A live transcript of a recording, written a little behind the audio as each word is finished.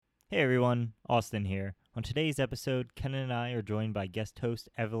Hey everyone, Austin here. On today's episode, Ken and I are joined by guest host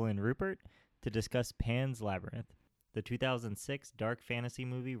Evelyn Rupert to discuss Pan's Labyrinth, the 2006 dark fantasy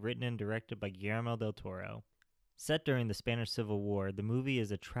movie written and directed by Guillermo del Toro. Set during the Spanish Civil War, the movie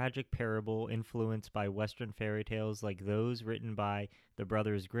is a tragic parable influenced by Western fairy tales like those written by the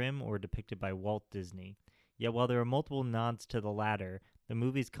Brothers Grimm or depicted by Walt Disney. Yet while there are multiple nods to the latter, the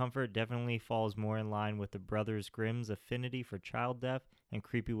movie's comfort definitely falls more in line with the Brothers Grimm's affinity for child death and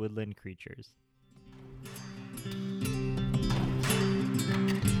creepy woodland creatures.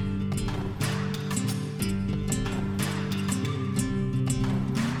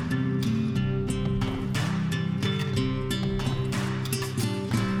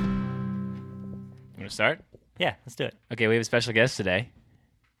 Want to start? Yeah, let's do it. Okay, we have a special guest today.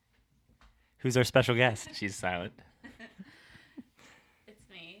 Who's our special guest? She's silent. It's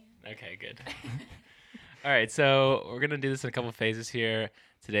me. Okay, good. All right, so we're going to do this in a couple phases here.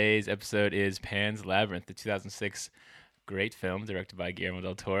 Today's episode is Pan's Labyrinth, the 2006 great film directed by Guillermo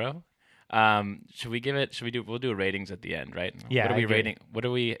del Toro. We'll do ratings at the end, right? Yeah, What are I we agree. rating?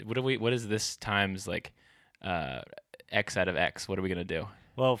 What is this times like X out of X? What are we going to do?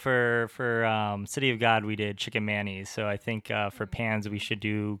 Well, for City of God, we did Chicken Manny's, so I think for Pans, we should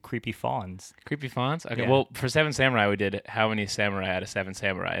do Creepy Fawns. Creepy fonts? Okay, Yeah. well, for Seven Samurai, we did how many samurai out of Seven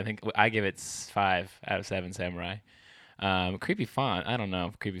Samurai? I think I give it 5 out of 7 samurai. Creepy font, I don't know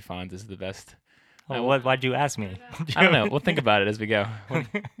if Creepy Fawns is the best. Why'd you ask me? I don't know. We'll think about it as we go. Three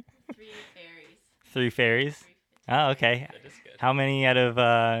fairies. 3 fairies? Oh, okay. That is good. How many out of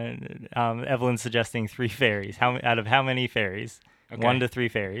Evelyn's suggesting 3 fairies? Out of how many fairies? Okay. 1 to 3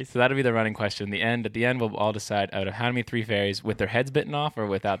 fairies. So that'll be the running question. At the end, we'll all decide out of how many 3 fairies with their heads bitten off or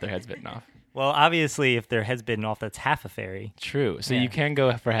without their heads bitten off. Well, obviously, if their head's bitten off, that's half a fairy. True. So Yeah. you can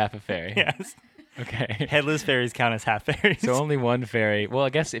go for half a fairy. Yes. Okay. Headless fairies count as half fairies. So only 1 fairy. Well, I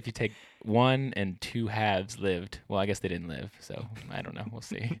guess if you take 1 and 2 halves lived. Well, I guess they didn't live. So I don't know. We'll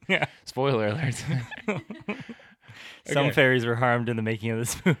see. Yeah. Spoiler alert. Some Okay. fairies were harmed in the making of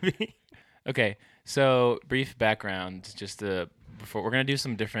this movie. Okay, so brief background. Before we're gonna do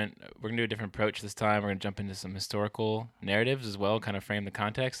a different approach this time. We're gonna jump into some historical narratives as well, kind of frame the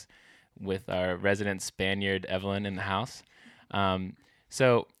context with our resident Spaniard Evelyn in the house.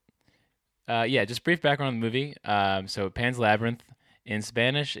 Just brief background on the movie. So Pan's Labyrinth in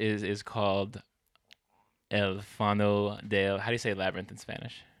Spanish is called El Fano del. How do you say labyrinth in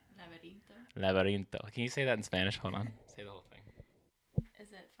Spanish? Laberinto. Laberinto. Can you say that in Spanish? Hold on. Say the whole thing.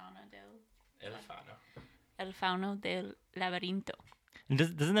 Is it Fauna del? El Fano. El fauno del laberinto. And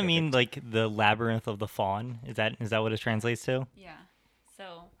doesn't that mean like the labyrinth of the fawn? Is that what it translates to? Yeah.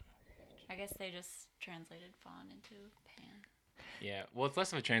 So, I guess they just translated fawn into pan. Yeah, well, it's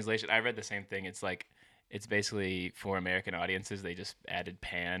less of a translation. I read the same thing. It's basically for American audiences. They just added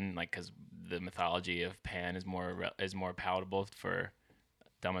Pan, like because the mythology of Pan is more palatable for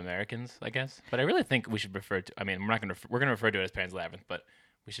dumb Americans, I guess. But I really think we should refer to. I mean, we're gonna refer to it as Pan's Labyrinth, but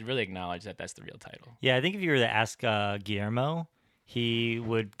we should really acknowledge that that's the real title. Yeah, I think if you were to ask Guillermo, he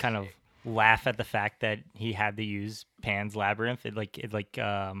would kind of laugh at the fact that he had to use Pan's Labyrinth.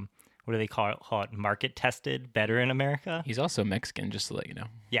 What do they call it? Market tested better in America. He's also Mexican, just to let you know.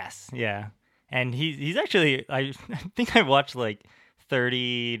 Yes, yeah, and he's actually I think I watched like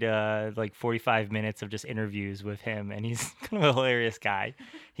 30 to like 45 minutes of just interviews with him, and he's kind of a hilarious guy.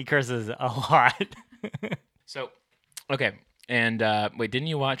 He curses a lot. So, okay, and wait, didn't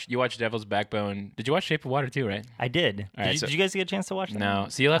you watch Devil's Backbone? Did you watch Shape of Water too? Right? I did. All right, Did you guys get a chance to watch that? No,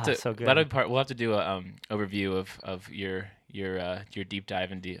 so you'll have to. So good. That'll be part. We'll have to do a overview of your deep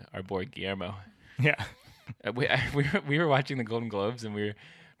dive into our boy Guillermo. Yeah. We were watching the Golden Globes and we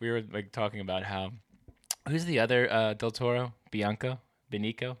were like talking about how who's the other Del Toro? Benicio,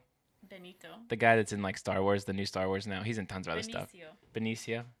 Benito. the guy that's in like Star Wars, the new Star Wars now. He's in tons of other stuff.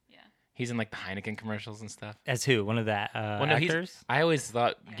 Benicio. Yeah. He's in like the Heineken commercials and stuff. As who? One of the Well, no, actors? I always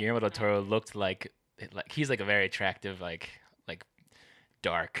thought Guillermo del Toro looked like he's like a very attractive like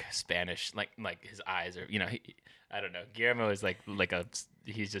dark Spanish like his eyes are I don't know. Guillermo is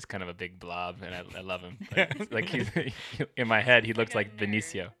he's just kind of a big blob and I love him. Like he's in my head he looks like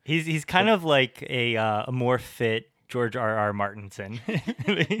Benicio. He's kind of like a more fit George R.R. Martinson.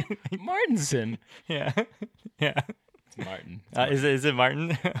 Martinson. Yeah. Yeah. It's Martin. Is it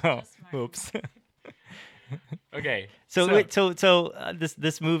Martin? Oh, Just Martin. oops. Okay.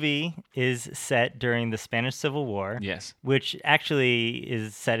 This movie is set during the Spanish Civil War, Yes. which actually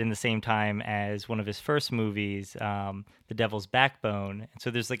is set in the same time as one of his first movies, The Devil's Backbone. So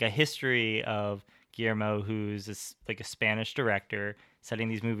there's like a history of Guillermo, who's a Spanish director, setting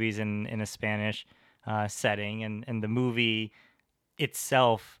these movies in a Spanish setting, and the movie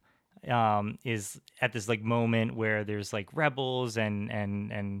itself is at this like moment where there's like rebels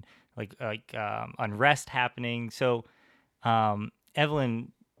and unrest happening. So,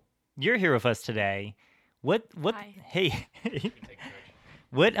 Evelyn, you're here with us today. What? Hi. Hey, You can take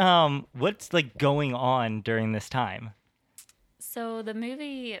charge. what's like going on during this time? So the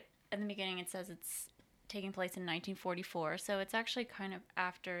movie, in the beginning, it says it's taking place in 1944. So it's actually kind of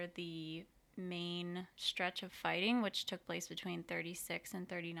after the main stretch of fighting, which took place between 36 and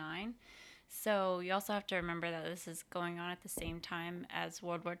 39. So you also have to remember that this is going on at the same time as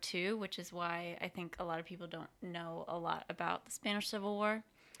World War II, which is why I think a lot of people don't know a lot about the Spanish Civil War.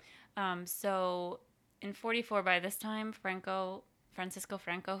 So in 44, by this time, Francisco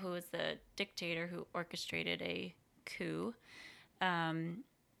Franco, who was the dictator who orchestrated a coup,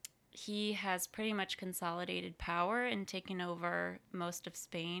 he has pretty much consolidated power and taken over most of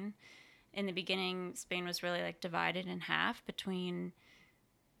Spain. In the beginning, Spain was really like divided in half between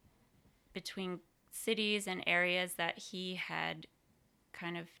cities and areas that he had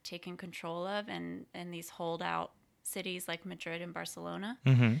kind of taken control of, and these holdout cities like Madrid and Barcelona.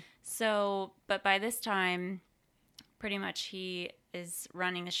 Mm-hmm. So, but by this time, pretty much he is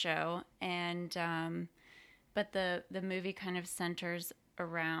running the show, and but the movie kind of centers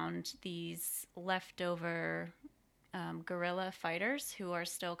around these leftover guerrilla fighters who are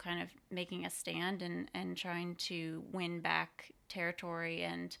still kind of making a stand and trying to win back territory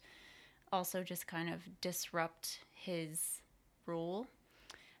and also just kind of disrupt his rule.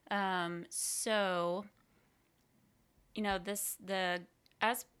 So, you know,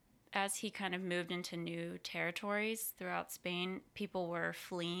 as he kind of moved into new territories throughout Spain, people were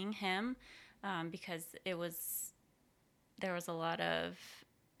fleeing him because there was a lot of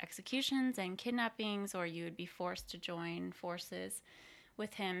executions and kidnappings, or you would be forced to join forces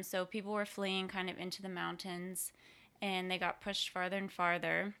with him. So people were fleeing kind of into the mountains, and they got pushed farther and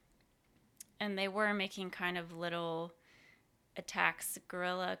farther. And they were making kind of little attacks,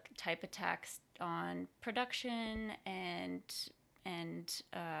 guerrilla type attacks on production and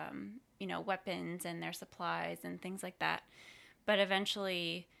you know, weapons and their supplies and things like that. But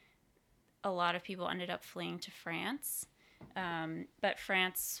eventually, a lot of people ended up fleeing to France. But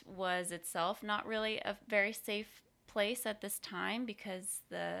France was itself not really a very safe place at this time because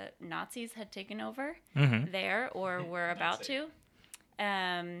the Nazis had taken over there or were about to.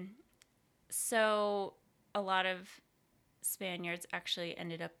 So a lot of Spaniards actually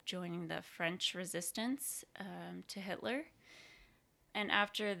ended up joining the French resistance to Hitler. And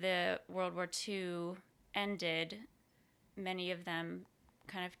after the World War II ended, many of them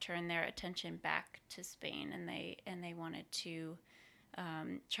kind of turned their attention back to Spain, and they wanted to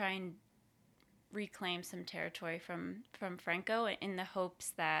try and reclaim some territory from Franco in the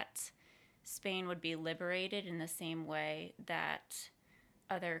hopes that Spain would be liberated in the same way that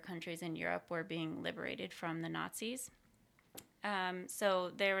other countries in Europe were being liberated from the Nazis.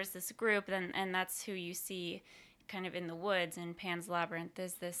 So there was this group, and that's who you see kind of in the woods in Pan's Labyrinth.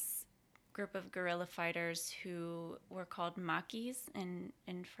 There's this group of guerrilla fighters who were called Maquis in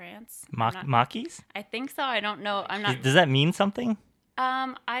France. Maquis? I think so. I don't know. I'm not. Does that mean something?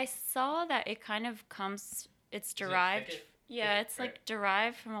 I saw that it kind of comes. It's derived. Yeah, it's like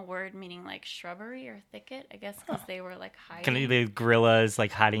derived from a word meaning like shrubbery or thicket. I guess because they were like hiding. Kind of the gorillas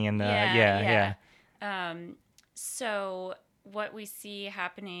like hiding in the yeah. So what we see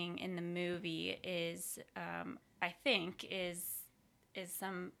happening in the movie is, I think, is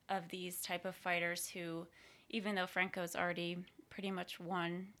some of these type of fighters who, even though Franco's already pretty much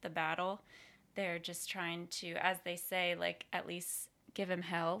won the battle, they're just trying to, as they say, like at least give him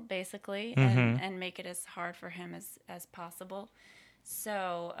hell, basically, and make it as hard for him as possible.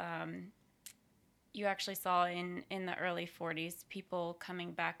 So you actually saw in the early 40s people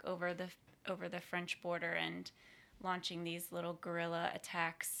coming back over the French border and launching these little guerrilla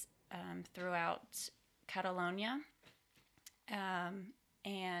attacks throughout Catalonia.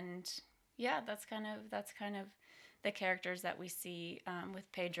 And yeah, that's kind of the characters that we see with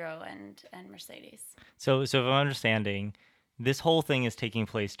Pedro and Mercedes. So if I'm understanding, this whole thing is taking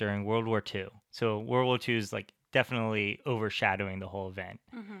place during World War II. So World War II is like definitely overshadowing the whole event.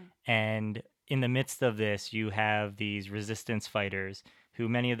 And in the midst of this, you have these resistance fighters who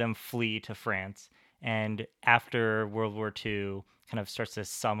many of them flee to France. And after World War II kind of starts to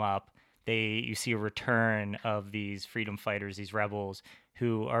sum up, you see a return of these freedom fighters, these rebels,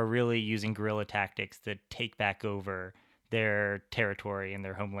 who are really using guerrilla tactics to take back over their territory and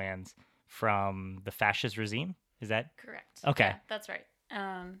their homelands from the fascist regime. Is that correct? Okay. Yeah, that's right.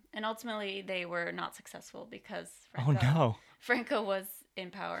 And ultimately, they were not successful because Franco was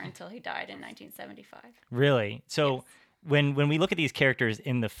in power until he died in 1975. Really? So when we look at these characters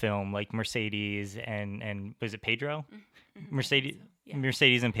in the film, like Mercedes and was it Pedro? Mercedes, Yeah.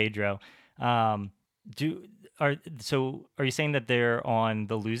 Mercedes and Pedro. Are you saying that they're on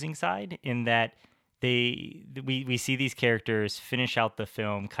the losing side in that we see these characters finish out the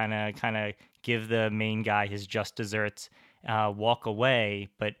film, kind of give the main guy his just desserts, walk away,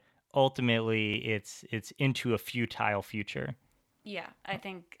 but ultimately it's into a futile future. Yeah, I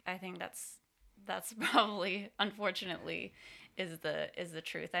think that's probably, unfortunately, is the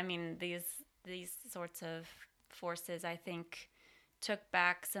truth. I mean, these sorts of forces, I think, took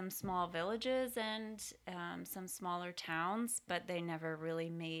back some small villages and some smaller towns, but they never really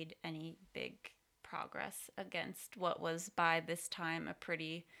made any big progress against what was by this time a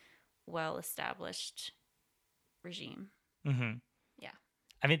pretty well established regime. Mm-hmm. Yeah.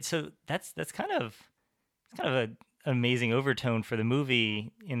 I mean, so that's kind of an amazing overtone for the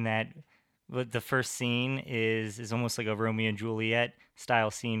movie in that what the first scene is almost like a Romeo and Juliet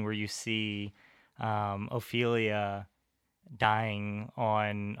style scene where you see Ophelia dying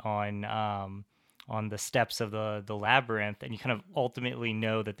on the steps of the labyrinth, and you kind of ultimately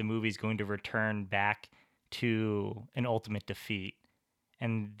know that the movie is going to return back to an ultimate defeat.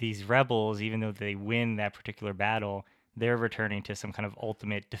 And these rebels, even though they win that particular battle, they're returning to some kind of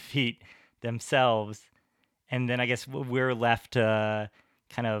ultimate defeat themselves. And then I guess we're left to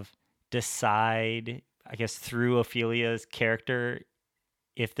kind of decide, I guess, through Ophelia's character,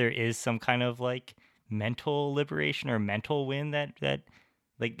 if there is some kind of like mental liberation or mental win that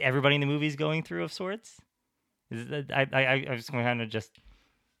like everybody in the movie is going through of sorts. I was kind of just.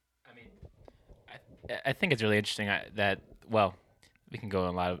 I mean, I think it's really interesting that we can go in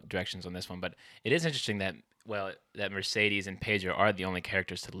a lot of directions on this one, but it is interesting that Mercedes and Pedro are the only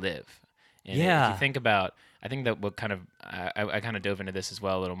characters to live. And yeah. If you think about, I think that what kind of I kind of dove into this as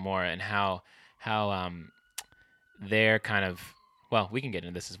well a little more, and how they're kind of, well, we can get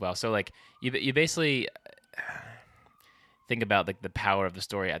into this as well. So like you basically think about like the power of the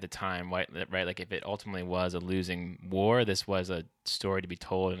story at the time, right? Like if it ultimately was a losing war, this was a story to be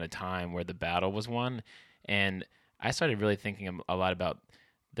told in a time where the battle was won. And I started really thinking a lot about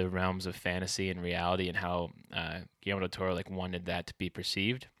the realms of fantasy and reality and how Guillermo del Toro like wanted that to be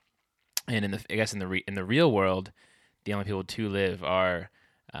perceived. And in the real world, the only people to live are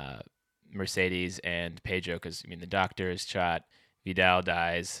Mercedes and Pedro, because I mean the doctor is shot, Vidal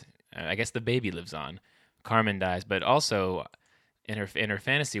dies, I guess the baby lives on, Carmen dies, but also in her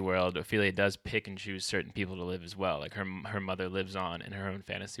fantasy world, Ophelia does pick and choose certain people to live as well. Like her mother lives on in her own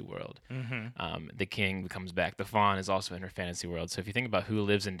fantasy world. Mm-hmm. The king comes back. The fawn is also in her fantasy world. So if you think about who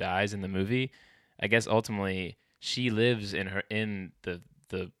lives and dies in the movie, I guess ultimately she lives in the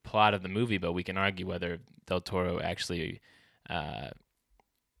plot of the movie, but we can argue whether Del Toro actually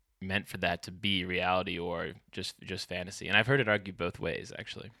meant for that to be reality or just fantasy. And I've heard it argued both ways,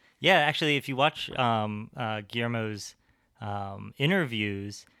 actually. Yeah, actually, if you watch Guillermo's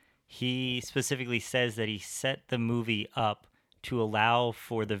interviews, he specifically says that he set the movie up to allow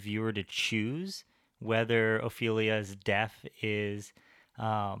for the viewer to choose whether Ophelia's death is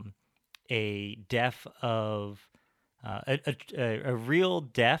a death of a real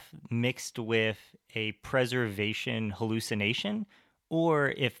death mixed with a preservation hallucination,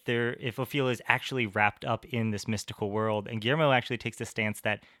 or if Ophelia is actually wrapped up in this mystical world. And Guillermo actually takes the stance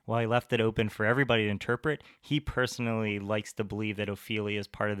that while he left it open for everybody to interpret, he personally likes to believe that Ophelia is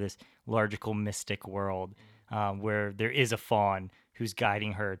part of this largical mystic world where there is a faun who's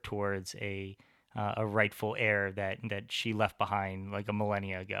guiding her towards a rightful heir that she left behind like a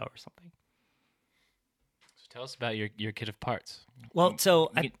millennia ago or something. So tell us about your kit of parts. Well,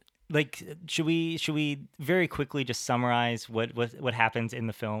 so should we very quickly just summarize what happens in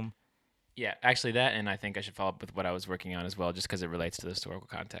the film? Yeah, actually that, and I think I should follow up with what I was working on as well, just because it relates to the historical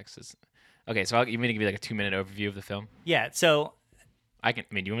context. Okay, so you mean to give you like a 2-minute overview of the film? Yeah. So I can.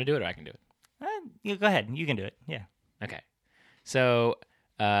 I mean, do you want to do it or I can do it? You go ahead. You can do it. Yeah. Okay. So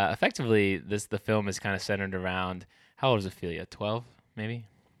effectively, the film is kind of centered around, how old is Ophelia? 12, maybe.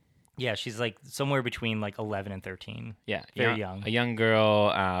 Yeah, she's like somewhere between like 11 and 13. Yeah, very young. A young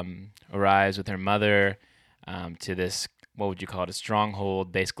girl arrives with her mother to this, what would you call it, a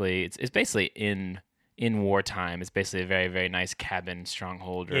stronghold. Basically, it's basically in wartime. It's basically a very, very nice cabin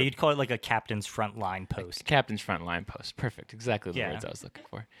stronghold. Yeah, you'd call it like a captain's front line post. Captain's front line post. Perfect. Exactly the words I was looking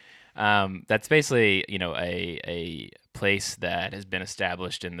for. That's basically, a place that has been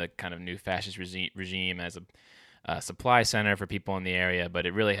established in the kind of new fascist regime as a supply center for people in the area, but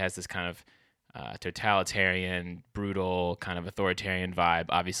it really has this kind of totalitarian, brutal, kind of authoritarian vibe,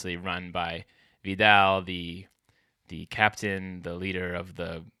 obviously run by Vidal, the captain, the leader of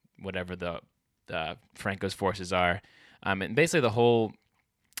whatever the Franco's forces are. And basically the whole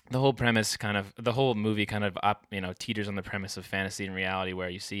premise the whole movie teeters on the premise of fantasy and reality, where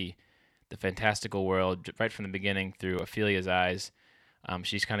you see the fantastical world right from the beginning through Ophelia's eyes.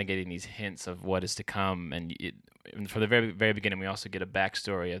 She's kind of getting these hints of what is to come, and from the very very beginning, we also get a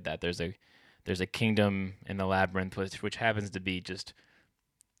backstory of that. There's a kingdom in the labyrinth, which happens to be just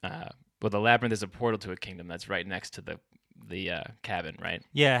the labyrinth is a portal to a kingdom that's right next to the cabin, right?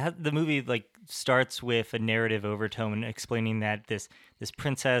 Yeah, the movie starts with a narrative overtone explaining that this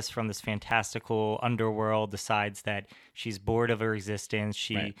princess from this fantastical underworld decides that she's bored of her existence.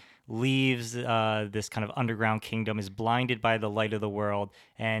 She leaves this kind of underground kingdom, is blinded by the light of the world,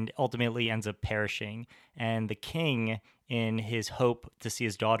 and ultimately ends up perishing. And the king, in his hope to see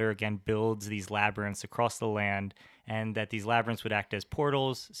his daughter again, builds these labyrinths across the land, and that these labyrinths would act as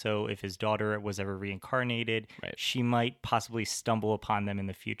portals. So if his daughter was ever reincarnated, she might possibly stumble upon them in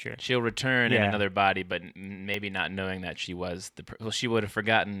the future. She'll return in another body, but maybe not knowing that she was she would have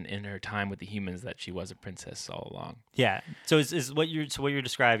forgotten in her time with the humans that she was a princess all along. Yeah. So what you're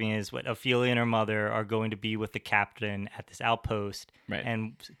describing is what Ophelia and her mother are going to be with the captain at this outpost. Right.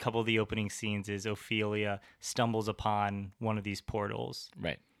 And a couple of the opening scenes is Ophelia stumbles upon one of these portals.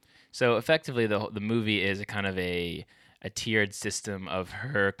 Right. So effectively, the movie is a kind of a tiered system of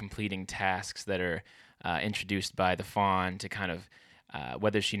her completing tasks that are introduced by the fawn to kind of,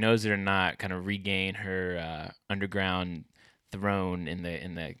 whether she knows it or not, kind of regain her underground throne in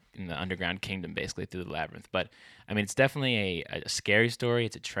the underground kingdom, basically through the labyrinth. But I mean, it's definitely a scary story.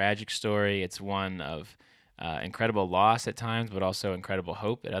 It's a tragic story. It's one of incredible loss at times, but also incredible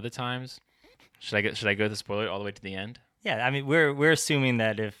hope at other times. Should I go with the spoiler all the way to the end? Yeah, I mean, we're assuming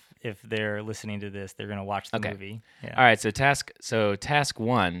that if they're listening to this, they're going to watch the movie. Yeah. All right, so task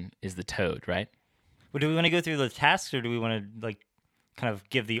 1 is the toad, right? Well, do we want to go through the tasks, or do we want to kind of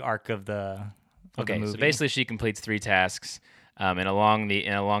give the arc of the movie? So basically she completes 3 tasks, and along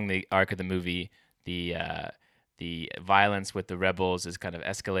the arc of the movie, the violence with the rebels is kind of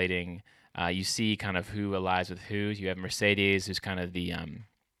escalating. You see kind of who allies with who. You have Mercedes, who's kind of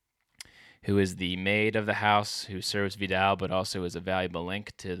who is the maid of the house, who serves Vidal, but also is a valuable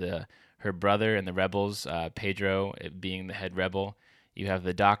link to her brother and the rebels, Pedro being the head rebel. You have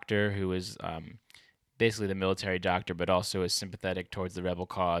the doctor, who is basically the military doctor, but also is sympathetic towards the rebel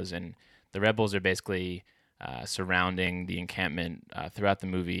cause. And the rebels are basically surrounding the encampment throughout the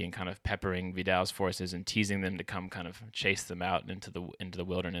movie and kind of peppering Vidal's forces and teasing them to come kind of chase them out into the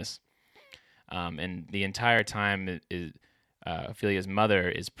wilderness. And the entire time Ophelia's mother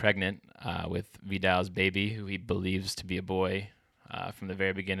is pregnant with Vidal's baby, who he believes to be a boy from the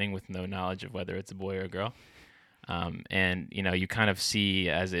very beginning, with no knowledge of whether it's a boy or a girl. And you kind of see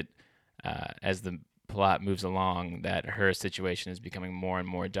as the plot moves along that her situation is becoming more and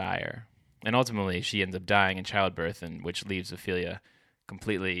more dire, and ultimately she ends up dying in childbirth, and which leaves Ophelia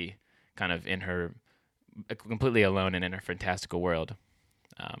completely completely alone and in her fantastical world.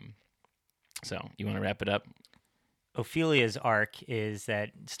 So you want to wrap it up? Ophelia's arc is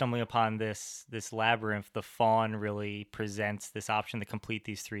that stumbling upon this labyrinth, the fawn really presents this option to complete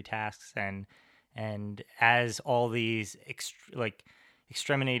these 3 tasks, and as all these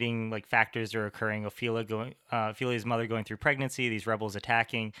exterminating factors are occurring, Ophelia's mother going through pregnancy, these rebels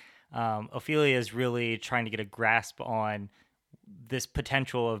attacking, Ophelia is really trying to get a grasp on this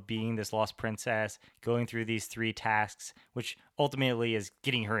potential of being this lost princess, going through these 3 tasks, which ultimately is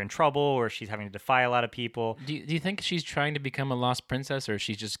getting her in trouble, or she's having to defy a lot of people. Do you think she's trying to become a lost princess, or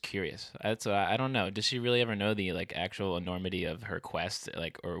she's just curious? I don't know. Does she really ever know the actual enormity of her quest,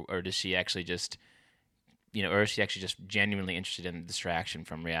 or does she actually just, or is she actually just genuinely interested in the distraction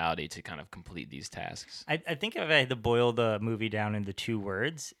from reality to kind of complete these tasks? I think if I had to boil the movie down into 2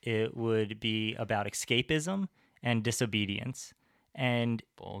 words, it would be about escapism and disobedience. And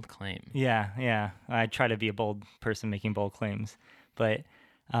bold claim. Yeah. I try to be a bold person making bold claims. But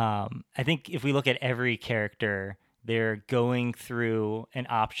I think if we look at every character, they're going through an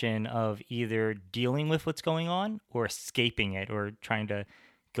option of either dealing with what's going on or escaping it, or trying to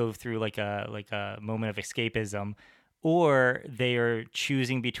go through like a moment of escapism, or they are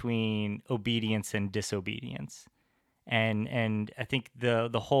choosing between obedience and disobedience. And I think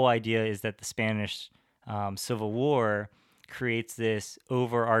the whole idea is that the Spanish Civil War creates this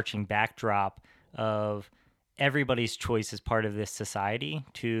overarching backdrop of everybody's choice as part of this society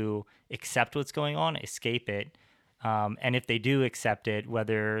to accept what's going on, escape it. And if they do accept it,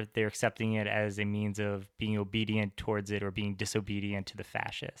 whether they're accepting it as a means of being obedient towards it or being disobedient to the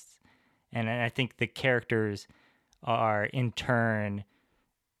fascists. And I think the characters are in turn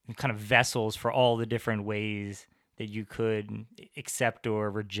kind of vessels for all the different ways that you could accept or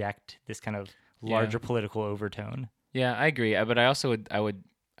reject this kind of larger political overtone. Yeah, I agree. But I also I would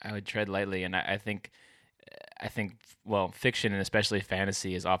tread lightly, and I think well, fiction and especially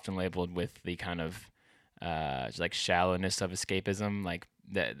fantasy is often labeled with the kind of like shallowness of escapism, like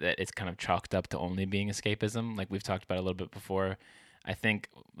that it's kind of chalked up to only being escapism, like we've talked about a little bit before. I think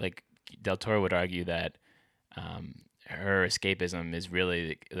like Del Toro would argue that her escapism is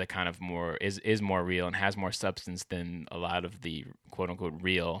really the kind of more is more real and has more substance than a lot of the quote unquote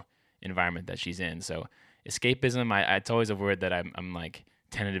real environment that she's in. So escapism, it's always a word that I'm like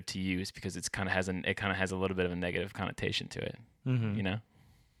tentative to use because it kind of has a little bit of a negative connotation to it. Mm-hmm. You know?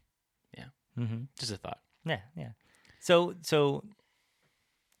 Yeah. Mm-hmm. Just a thought. Yeah, yeah. So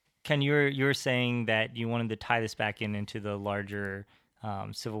Ken, you're saying that you wanted to tie this back into the larger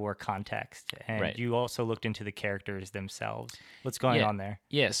Civil War context, and Right. you also looked into the characters themselves. What's going Yeah. on there?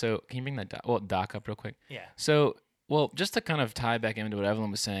 Yeah, so can you bring that doc up real quick? Yeah. So, well, just to kind of tie back into what Evelyn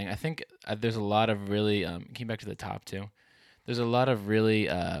was saying, I think there's a lot of really came back to the top too. There's a lot of really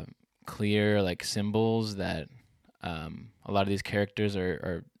clear like symbols that a lot of these characters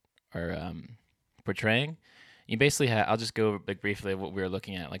are portraying. You basically have, I'll just go like briefly what we were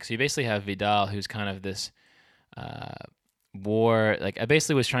looking at. Like, so you basically have Vidal, who's kind of this war. Like, I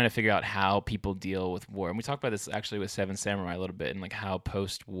basically was trying to figure out how people deal with war, and we talked about this actually with Seven Samurai a little bit, and like how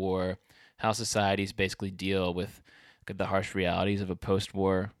post-war, how societies basically deal with the harsh realities of a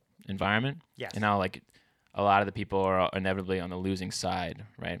post-war environment. Yes. And how like a lot of the people are inevitably on the losing side,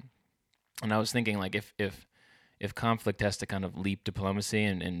 right? And I was thinking like if conflict has to kind of leap diplomacy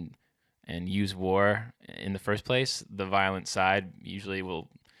and use war in the first place, the violent side usually will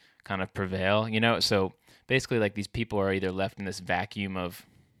kind of prevail, you know? So basically like these people are either left in this vacuum of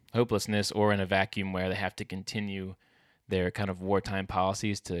hopelessness or in a vacuum where they have to continue their kind of wartime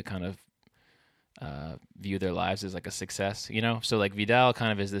policies to kind of view their lives as like a success, you know? So like Vidal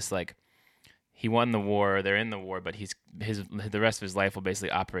kind of is this like, he won the war, they're in the war, but the rest of his life will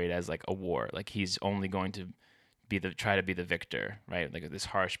basically operate as like a war. Like he's only going to try to be the victor, right? Like this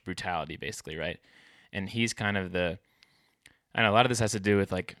harsh brutality basically, right? And he's kind of I know a lot of this has to do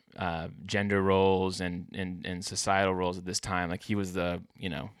with like gender roles and societal roles at this time. Like he was the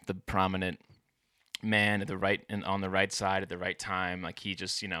prominent man at the right and on the right side at the right time. Like he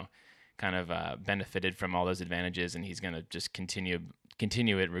just, kind of benefited from all those advantages, and he's going to just continue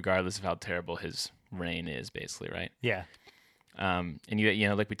it regardless of how terrible his reign is, basically, right? Yeah. And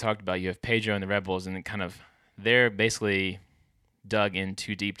like we talked about, you have Pedro and the rebels, and kind of they're basically dug in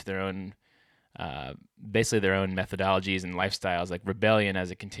too deep to their own, basically their own methodologies and lifestyles. Like rebellion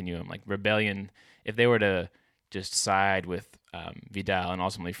as a continuum, like rebellion, if they were to just side with Vidal and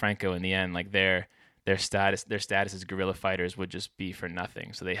ultimately Franco in the end, like their status as guerrilla fighters would just be for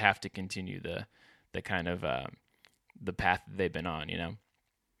nothing. So they have to continue the kind of the path that they've been on,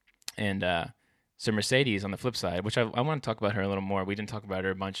 And so Mercedes on the flip side, which I want to talk about her a little more. We didn't talk about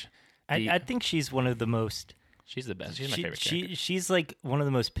her a bunch. I think she's one of the most. She's the best. She's my favorite character. She's like one of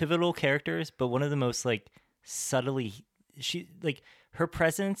the most pivotal characters, but one of the most like subtly. Her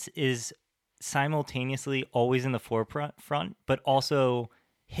presence is simultaneously always in the forefront, but also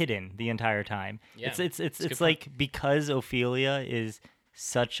hidden the entire time. Yeah, it's like because Ophelia is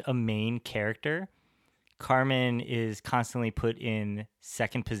such a main character, Carmen is constantly put in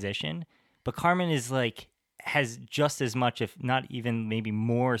second position, but Carmen is like has just as much, if not even maybe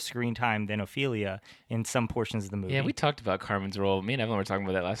more screen time than Ophelia in some portions of the movie. Yeah, we talked about Carmen's role. Me and Evelyn were talking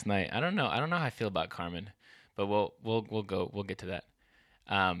about that last night. I don't know how I feel about Carmen, but we'll get to that.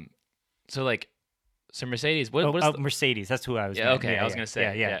 So Mercedes, Mercedes, that's who I was. Yeah, okay, I was gonna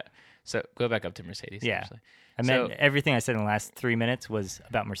say. Yeah. So go back up to Mercedes. Yeah. Actually. I meant everything I said in the last 3 minutes was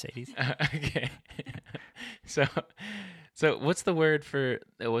about Mercedes. Okay. So what's the word for?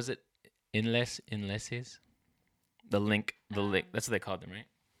 Was it enlaces? The link. That's what they called them, right?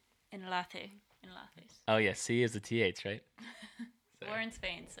 Enlaces. Oh yeah, C is the TH, right? We're in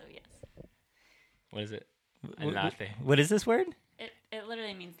Spain, so yes. What is it? Enlace. What is this word? It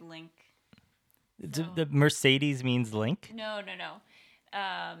literally means link. The Mercedes means link? No.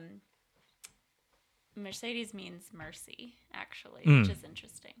 Mercedes means mercy, actually, which is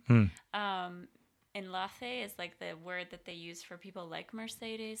interesting. Enlace is like the word that they use for people like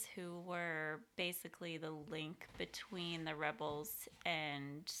Mercedes, who were basically the link between the rebels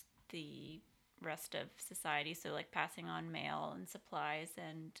and the rest of society. So like passing on mail and supplies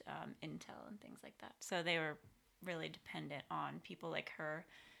and intel and things like that. So they were really dependent on people like her,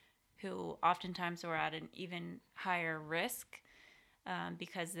 who oftentimes were at an even higher risk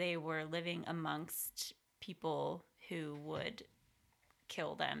because they were living amongst people who would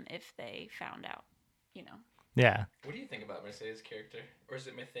kill them if they found out, Yeah. What do you think about Mercedes' character? Or is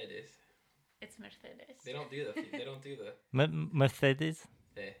it Mercedes? It's Mercedes. They don't do the. Mercedes.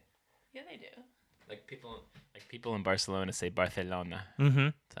 Yeah, they do. Like people in Barcelona say Barcelona. Mm-hmm.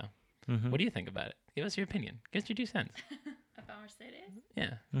 So, Mm-hmm. what do you think about it? Give us your opinion. Give us your 2 cents. About Mercedes?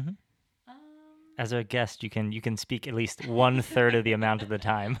 Yeah. Mm-hmm. Um, As a guest, you can speak at least 1/3 of the amount of the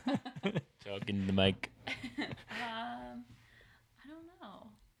time. Talking the mic. I don't know.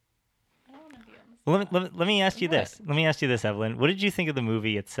 I don't want to be on the Well, let me ask you What? this. Let me ask you this, Evelyn. What did you think of the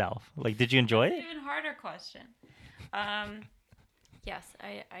movie itself? Like, did you enjoy That's it? an even harder question. Yes,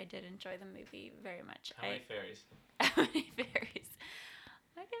 I did enjoy the movie very much. fairies? How many fairies?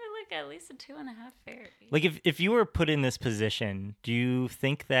 I give it like at least a 2.5 fairies. Like, if you were put in this position, do you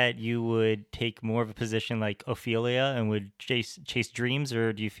think that you would take more of a position like Ophelia and would chase dreams,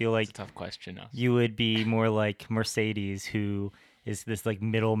 or do you feel like It's a tough question. No. you would be more like Mercedes, who is this like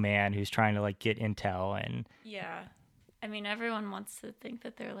middleman who's trying to like get intel and Yeah. I mean, everyone wants to think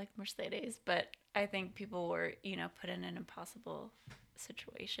that they're like Mercedes, but I think people were, put in an impossible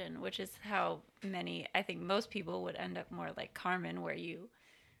situation, which is how I think most people would end up more like Carmen, where you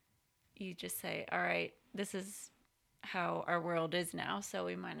just say, all right, this is how our world is now, so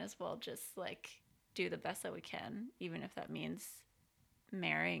we might as well just like do the best that we can, even if that means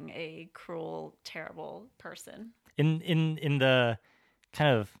marrying a cruel, terrible person. in the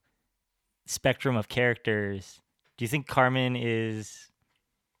kind of spectrum of characters, do you think Carmen is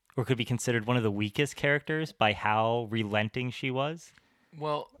or could be considered one of the weakest characters by how relenting she was?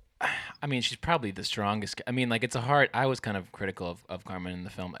 Well, I mean, she's probably the strongest. I mean, like, it's a hard. I was kind of critical of Carmen in the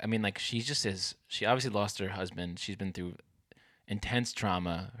film. I mean, like, she just is. She obviously lost her husband. She's been through intense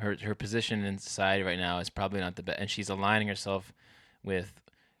trauma. Her position in society right now is probably not the best, and she's aligning herself with,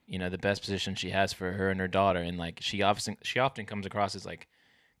 the best position she has for her and her daughter. And like, she often comes across as like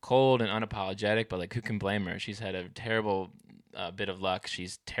cold and unapologetic, but like, who can blame her? She's had a terrible bit of luck.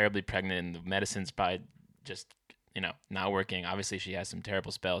 She's terribly pregnant, and the medicine's probably just not working. Obviously, she has some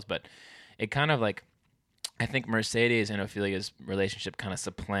terrible spells, but it kind of like, I think Mercedes and Ophelia's relationship kind of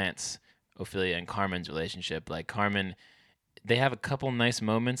supplants Ophelia and Carmen's relationship. Like, Carmen, they have a couple nice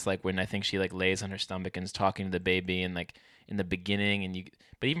moments, like when I think she like lays on her stomach and is talking to the baby, and like in the beginning,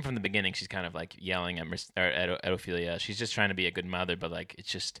 but even from the beginning, she's kind of like yelling at Ophelia. She's just trying to be a good mother, but like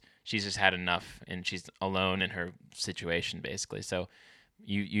she's just had enough, and she's alone in her situation basically. So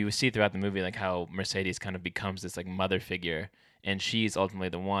you see throughout the movie like how Mercedes kind of becomes this like mother figure, and she's ultimately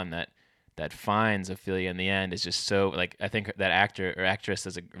the one that finds Ophelia in the end. Is just so like, I think that actor or actress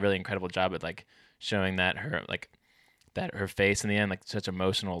does a really incredible job at like showing that her face in the end, like such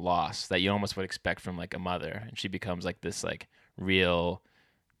emotional loss that you almost would expect from like a mother, and she becomes like this like real,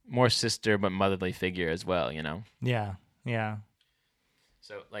 more sister but motherly figure as well. Yeah.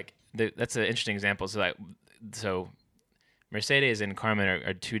 So like that's an interesting example. So Mercedes and Carmen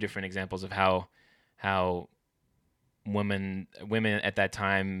are 2 different examples of how women at that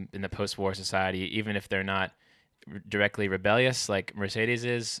time in the post-war society, even if they're not directly rebellious like Mercedes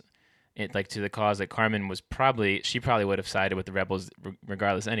is, like to the cause, that Carmen she probably would have sided with the rebels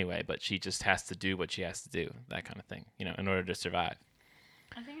regardless anyway, but she just has to do what she has to do, that kind of thing, in order to survive.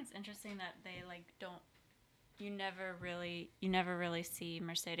 I think it's interesting that they like you never really see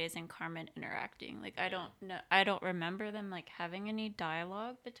Mercedes and Carmen interacting. Like, I don't remember them like having any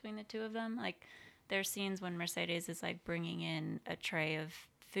dialogue between the 2 of them. Like, there's scenes when Mercedes is like bringing in a tray of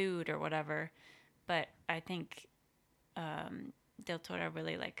food or whatever, but I think Del Toro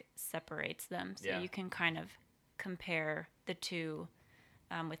really like separates them, so you can kind of compare the 2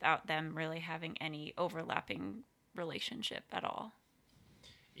 without them really having any overlapping relationship at all.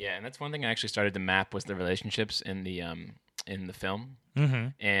 Yeah, and that's one thing I actually started to map, was the relationships in the film. Mm-hmm.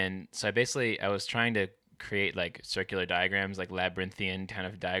 And so I was trying to create like circular diagrams, like labyrinthian kind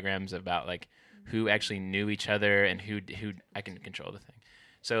of diagrams about like who actually knew each other and who I can control the thing.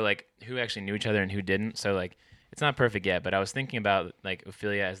 So like who actually knew each other and who didn't. So like, it's not perfect yet, but I was thinking about like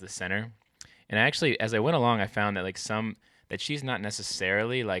Ophelia as the center. And I actually, as I went along, I found that like that she's not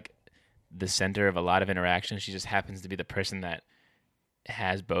necessarily like the center of a lot of interactions. She just happens to be the person that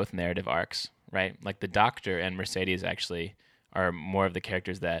has both narrative arcs, right? Like the Doctor and Mercedes actually are more of the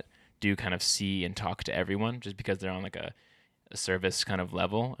characters that do kind of see and talk to everyone, just because they're on like a service kind of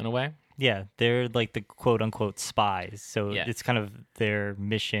level in a way. Yeah, they're like the quote unquote spies. So Yeah. it's kind of their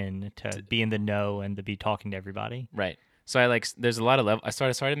mission to be in the know and to be talking to everybody. Right. So there's a lot of level. I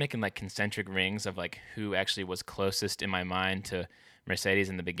started making like concentric rings of like who actually was closest in my mind to Mercedes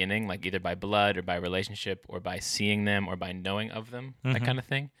in the beginning, like either by blood or by relationship or by seeing them or by knowing of them, that kind of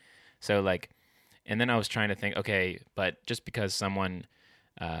thing. So like, and then I was trying to think, okay, but just because someone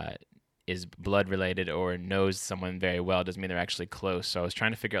is blood related or knows someone very well doesn't mean they're actually close. So I was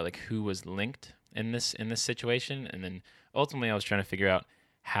trying to figure out like who was linked in this situation, and then ultimately I was trying to figure out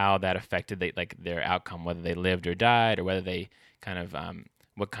how that affected their outcome, whether they lived or died, or whether they kind of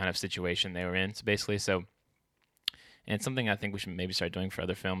what kind of situation they were in. So basically, and it's something I think we should maybe start doing for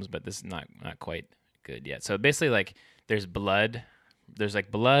other films, but this is not quite good yet. So basically, like there's blood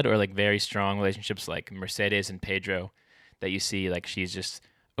or like very strong relationships like Mercedes and Pedro that you see, like she's just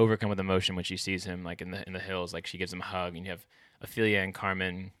overcome with emotion when she sees him like in the hills, like she gives him a hug. And you have Ophelia and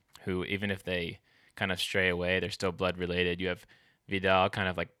Carmen, who even if they kind of stray away, they're still blood related. You have Vidal kind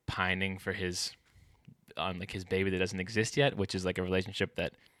of like pining for his baby that doesn't exist yet, which is like a relationship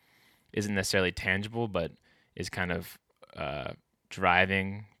that isn't necessarily tangible, but is kind of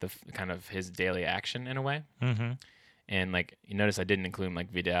driving the kind of his daily action in a way. Mm-hmm. And like you notice, I didn't include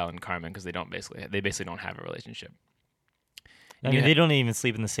like Vidal and Carmen because they basically don't have a relationship. I mean, they don't even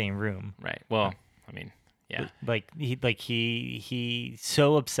sleep in the same room. Right. Well, I mean, yeah. He's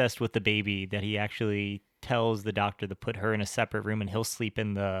so obsessed with the baby that he actually tells the doctor to put her in a separate room and he'll sleep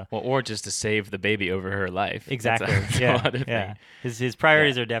in the or just to save the baby over her life. Exactly. That's yeah. His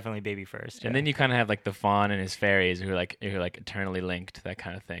priorities are definitely baby first. And then you kind of have like the fawn and his fairies who are like eternally linked, that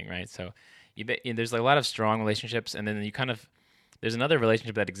kind of thing, right? So there's like a lot of strong relationships, and then there's another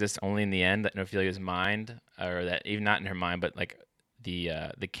relationship that exists only in the end, that in Ophelia's mind, or that even not in her mind, but like the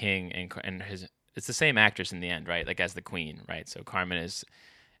king and his, it's the same actress in the end, right? Like as the queen, right? So Carmen is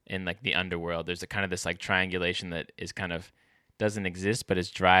in like the underworld. There's a kind of this like triangulation that is kind of doesn't exist, but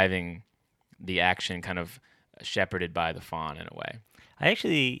is driving the action, kind of shepherded by the fawn in a way. I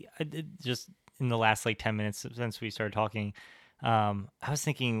just in the last like 10 minutes since we started talking, I was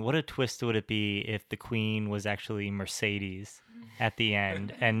thinking, what a twist would it be if the queen was actually Mercedes at the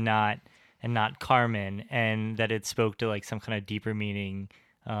end and not Carmen, and that it spoke to like some kind of deeper meaning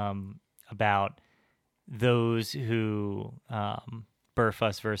about those who birth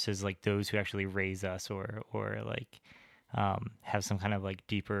us versus like those who actually raise us, or like have some kind of like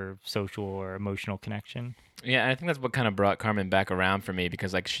deeper social or emotional connection. Yeah, and I think that's what kind of brought Carmen back around for me,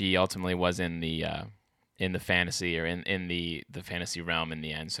 because like she ultimately was in the fantasy, or in the fantasy realm in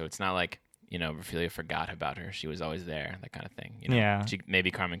the end. So it's not like, Ophelia forgot about her. She was always there, that kind of thing. Yeah.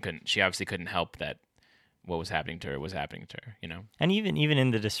 She obviously couldn't help that what was happening to her was happening to her, And even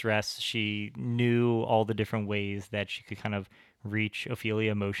in the distress, she knew all the different ways that she could kind of reach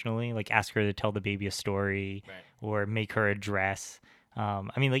Ophelia emotionally, like ask her to tell the baby a story, right, or make her a dress. I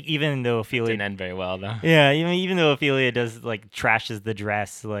mean, like, even though Ophelia didn't end very well, though. Yeah, even though Ophelia does like trashes the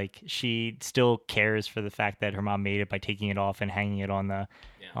dress, like she still cares for the fact that her mom made it by taking it off and hanging it on the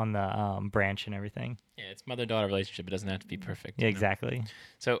branch and everything. Yeah, it's mother-daughter relationship. It doesn't have to be perfect. Yeah, exactly.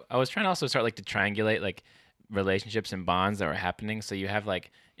 So I was trying to also start like to triangulate like relationships and bonds that were happening. So you have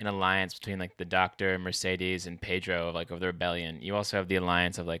like an alliance between like the doctor, Mercedes, and Pedro of the rebellion. You also have the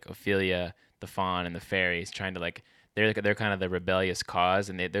alliance of like Ophelia, the fawn, and the fairies trying to like they're kind of the rebellious cause,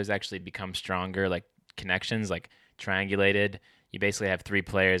 and those actually become stronger like connections, like triangulated. You basically have three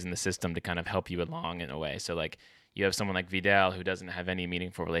players in the system to kind of help you along in a way. So like you have someone like Vidal who doesn't have any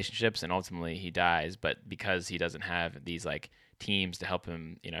meaningful relationships, and ultimately he dies, but because he doesn't have these like teams to help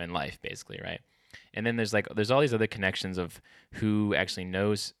him, in life, basically, right? And then there's all these other connections of who actually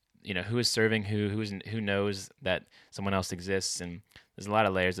knows, who is serving who knows that someone else exists, and there's a lot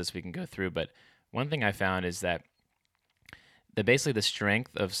of layers this we can go through. But one thing I found is that basically the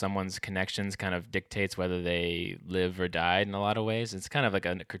strength of someone's connections kind of dictates whether they live or died in a lot of ways. It's kind of like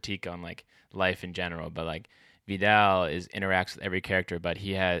a critique on like life in general, but like Vidal interacts with every character, but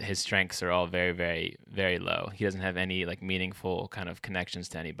his strengths are all very, very, very low. He doesn't have any like meaningful kind of connections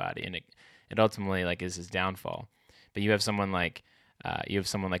to anybody, and it ultimately like is his downfall. But you have someone like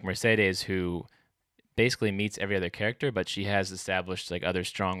Mercedes, who basically meets every other character, but she has established like other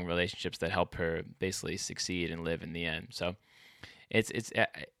strong relationships that help her basically succeed and live in the end. So it's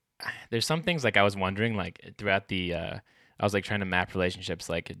there's some things like I was wondering like throughout the I was like trying to map relationships.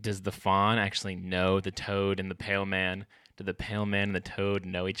 Like, does the fawn actually know the toad and the pale man? Do the pale man and the toad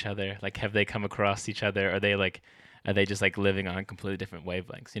know each other? Like, have they come across each other? Are they just like living on completely different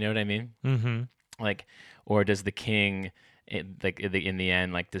wavelengths? You know what I mean? Mm-hmm. Like, or does the king, in the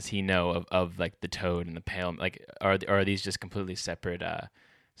end, like, does he know of like the toad and the pale? Like, are these just completely separate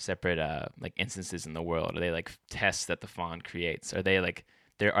like instances in the world? Are they like tests that the fawn creates? Are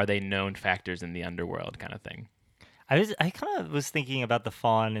they known factors in the underworld kind of thing? I kind of was thinking about the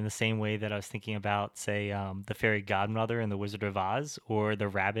fawn in the same way that I was thinking about, say, the fairy godmother in The Wizard of Oz, or the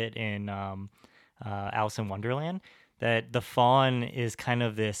rabbit in Alice in Wonderland. That the fawn is kind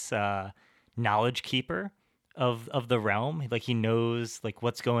of this knowledge keeper of the realm. Like he knows like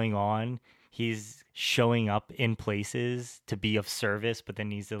what's going on. He's showing up in places to be of service, but then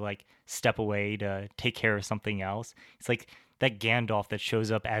needs to like step away to take care of something else. It's like that Gandalf that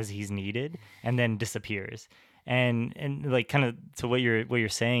shows up as he's needed and then disappears. And like kind of to what you're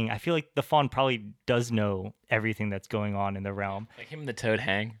saying, I feel like the Fawn probably does know everything that's going on in the realm. Like him and the Toad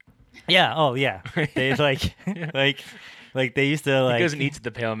hang. Yeah. Oh yeah. They like like they used to like. He goes and eats at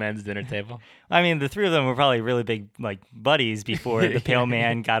the Pale Man's dinner table. I mean, the three of them were probably really big like buddies before the Pale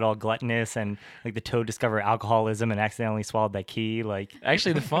Man got all gluttonous and like the Toad discovered alcoholism and accidentally swallowed that key. Like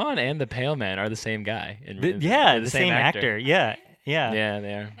Actually, the Fawn and the Pale Man are the same guy. yeah, the same actor. Yeah. Yeah,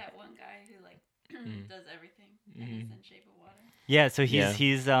 they are. That one guy who like does everything and Mm-hmm. is in Shape of Water. Yeah, so Yeah.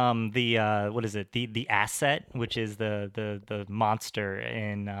 he's the what is it? The asset, which is the monster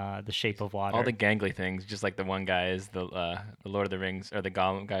in the Shape of Water. All the gangly things, just like the one guy is the Lord of the Rings, or the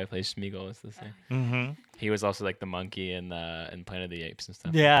Gollum guy who plays Smeagol is the same. Mm-hmm. He was also like the monkey in Planet of the Apes and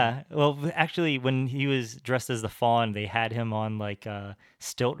stuff. Yeah. Well, actually, when he was dressed as the Fawn, they had him on like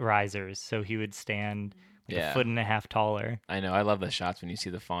stilt risers, so he would stand like Yeah. a foot and a half taller. I know. I love the shots when you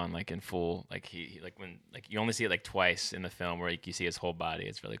see the Fawn like in full, like he like when like you only see it like twice in the film where like, you see his whole body.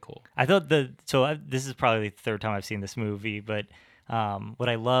 It's really cool. I thought this is probably the third time I've seen this movie, but what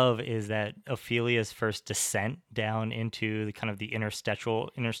I love is that Ophelia's first descent down into the kind of the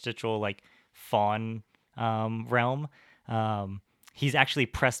interstitial like fawn realm. He's actually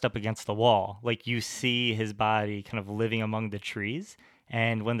pressed up against the wall. Like you see his body kind of living among the trees.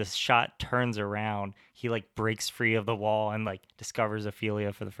 And when the shot turns around, he like breaks free of the wall and like discovers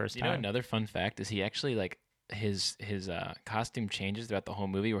Ophelia for the first You know, time. another fun fact is he actually like his costume changes throughout the whole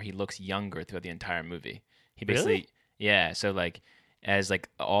movie, where he looks younger throughout the entire movie. He basically Really? yeah. So like as like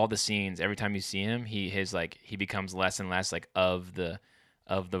all the scenes, every time you see him, he becomes less and less like of the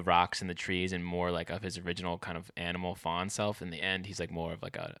rocks and the trees and more like of his original kind of animal fawn self. In the end, he's like more of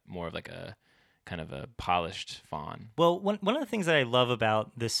like a kind of a polished fawn. Well, one of the things that I love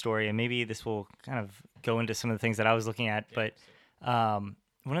about this story, and maybe this will kind of go into some of the things that I was looking at, but one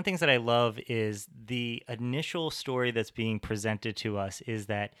of the things that I love is the initial story that's being presented to us is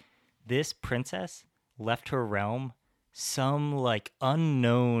that this princess left her realm some like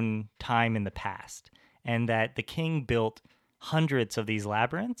unknown time in the past, and that the king built hundreds of these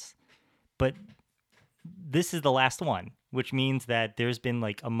labyrinths, but this is the last one, which means that there's been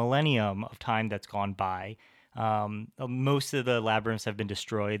like a millennium of time that's gone by. Most of the labyrinths have been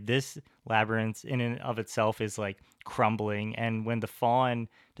destroyed. This labyrinth in and of itself is like crumbling. And when the Fawn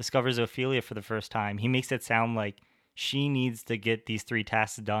discovers Ophelia for the first time, he makes it sound like she needs to get these 3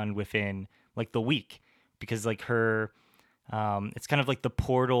 tasks done within like the week, because like her, it's kind of like the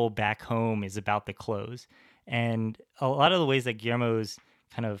portal back home is about to close. And a lot of the ways that Guillermo's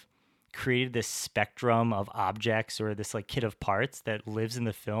kind of created this spectrum of objects or this like kit of parts that lives in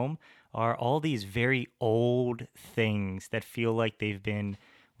the film are all these very old things that feel like they've been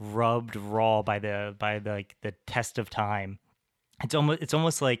rubbed raw by the like the test of time. It's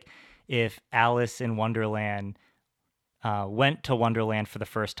almost like if Alice in Wonderland went to Wonderland for the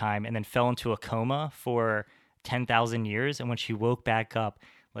first time and then fell into a coma for 10,000 years, and when she woke back up,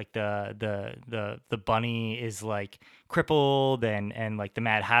 like the bunny is like crippled and like the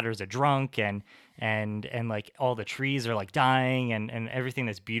Mad Hatter's a drunk and like all the trees are like dying and everything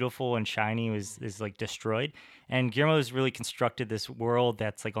that's beautiful and shiny is like destroyed. And Guillermo's really constructed this world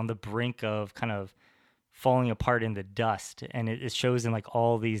that's like on the brink of kind of falling apart in the dust, and it shows in like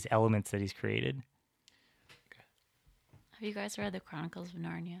all these elements that he's created. Have you guys read the Chronicles of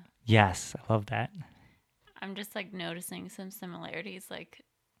Narnia? Yes, I love that. I'm just like noticing some similarities, like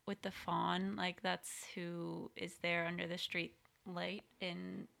with the fawn, like that's who is there under the street light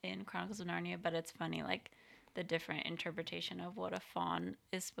in Chronicles of Narnia. But it's funny, like the different interpretation of what a fawn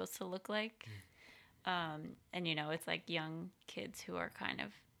is supposed to look like. And you know, it's like young kids who are kind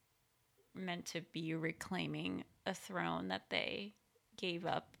of meant to be reclaiming a throne that they gave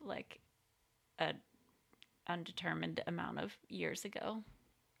up like a undetermined amount of years ago.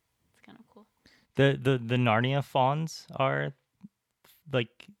 It's kind of cool. The Narnia fawns are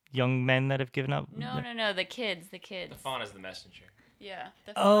like young men that have given up. No, the kids. The fawn is the messenger. Yeah.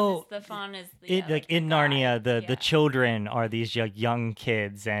 The fawn is it like in the guy. Narnia, the children are these young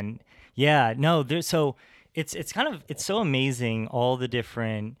kids, and yeah, no, there's so it's so amazing all the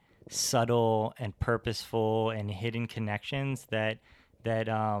different subtle and purposeful and hidden connections that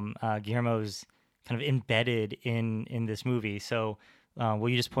Guillermo's kind of embedded in this movie. So what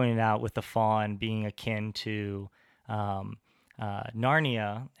you just pointed out with the fawn being akin to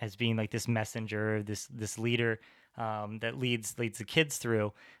Narnia as being like this messenger, this leader. that leads the kids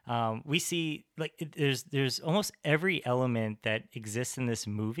through. We see like there's almost every element that exists in this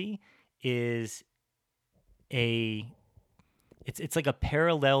movie is it's like a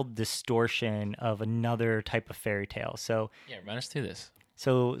parallel distortion of another type of fairy tale. So Yeah, run us through this.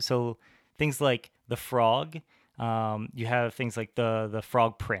 so things like the frog. You have things like the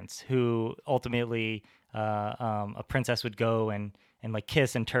frog prince, who ultimately a princess would go and like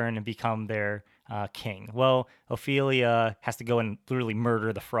kiss and turn and become their king. Well, Ophelia has to go and literally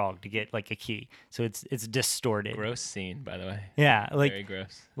murder the frog to get like a key. So it's distorted. Gross scene, by the way. Yeah, like Very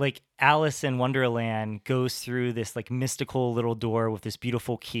gross. like Alice in Wonderland goes through this like mystical little door with this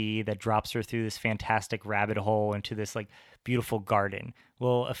beautiful key that drops her through this fantastic rabbit hole into this like beautiful garden.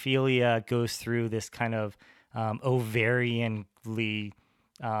 Well, Ophelia goes through this kind of ovarianly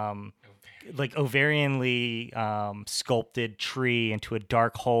sculpted tree into a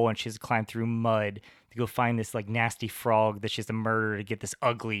dark hole, and she has to climb through mud to go find this like nasty frog that she has to murder to get this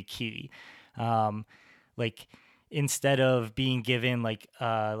ugly key. Like instead of being given like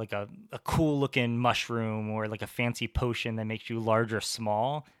a cool looking mushroom or like a fancy potion that makes you large or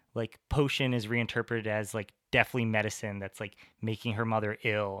small, like potion is reinterpreted as like deathly medicine that's like making her mother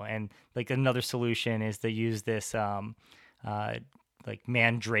ill. And like another solution is to use this like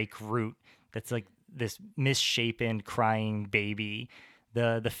mandrake root that's like this misshapen crying baby.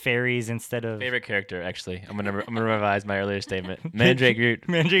 The fairies, instead of Favorite character, actually. I'm gonna revise my earlier statement. Mandrake Root.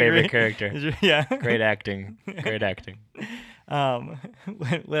 Mandrake favorite Root. character. Yeah. Great acting. Great acting.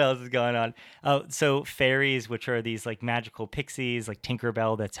 What else is going on? So fairies, which are these like magical pixies, like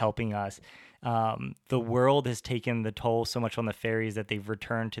Tinkerbell, that's helping us. The world has taken the toll so much on the fairies that they've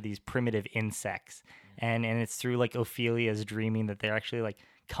returned to these primitive insects, and it's through like Ophelia's dreaming that they're actually like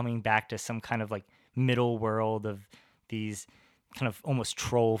coming back to some kind of like middle world of these kind of almost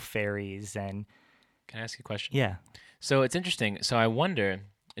troll fairies. And Can I ask you a question? yeah, So it's interesting. So I wonder,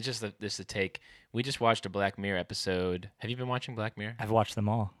 it's just this a take. We just watched a Black Mirror episode. Have you been watching Black Mirror? I've watched them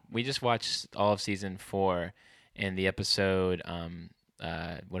all. We just watched all of season 4, and the episode,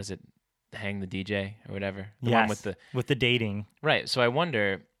 what is it? Hang the DJ or whatever. The one with the dating. right. So I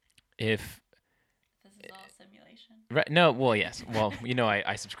wonder if This is all simulation. right. No. Well, yes. Well,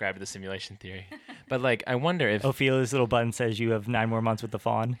 I subscribe to the simulation theory, but like I wonder if. Ophelia's little button says you have 9 more months with the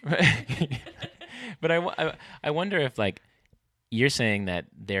fawn. But I wonder if like you're saying that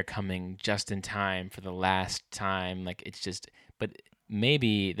they're coming just in time for the last time, like it's just, but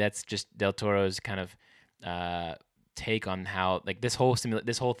maybe that's just Del Toro's kind of take on how like this whole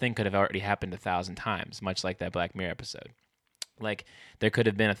thing could have already happened 1,000 times, much like that Black Mirror episode. Like there could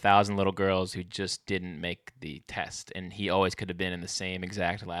have been 1,000 little girls who just didn't make the test, and he always could have been in the same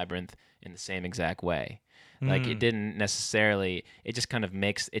exact labyrinth in the same exact way. Like it didn't necessarily, it just kind of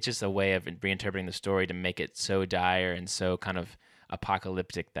it's just a way of reinterpreting the story to make it so dire and so kind of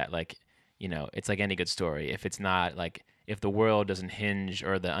apocalyptic that like, it's like any good story. If it's not like, if the world doesn't hinge,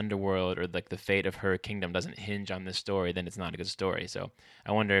 or the underworld or like the fate of her kingdom doesn't hinge on this story, then it's not a good story. So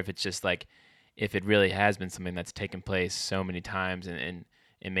I wonder if it's just like, if it really has been something that's taken place so many times and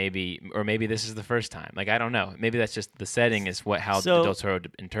maybe this is the first time. Like, I don't know. Maybe that's just the setting is how Del Toro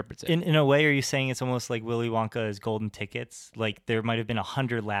interprets it. In a way, are you saying it's almost like Willy Wonka's golden tickets? Like there might have been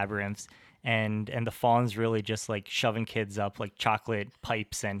 100 labyrinths, and the fawn's really just like shoving kids up like chocolate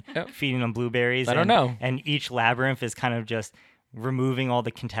pipes and feeding them blueberries. I don't know. And each labyrinth is kind of just removing all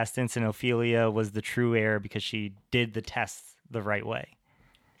the contestants, and Ophelia was the true heir because she did the tests the right way.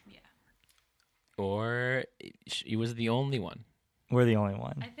 Or she was the only one. We're the only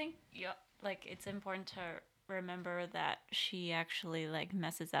one. I think like it's important to remember that she actually like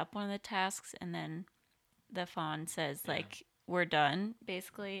messes up one of the tasks, and then the fawn says like we're done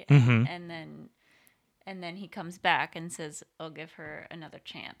basically, and then he comes back and says I'll give her another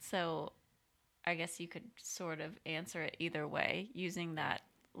chance. So I guess you could sort of answer it either way using that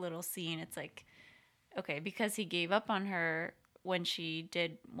little scene. It's like, okay, because he gave up on her when she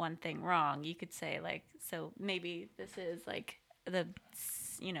did one thing wrong, you could say like, so maybe this is like the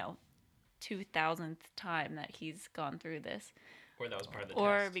 2000th time that he's gone through this, or that was part of the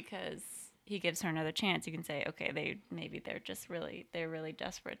or test. because he gives her another thance, you can say, okay, they're really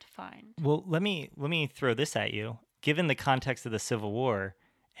desperate to find. Well, let me throw this at you. Given the context of the Civil War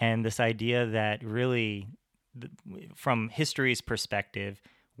and this idea that really, from history's perspective,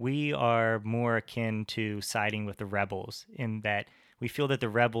 we are more akin to siding with the rebels, in that we feel that the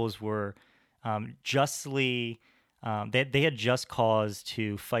rebels were justly, they had just cause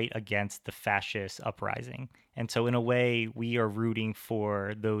to fight against the fascist uprising. And so in a way, we are rooting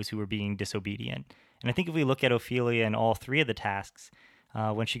for those who are being disobedient. And I think if we look at Ophelia in all 3 of the tasks,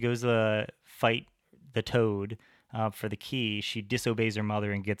 when she goes to fight the toad, for the key, she disobeys her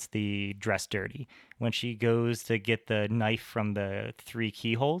mother and gets the dress dirty. When she goes to get the knife from the 3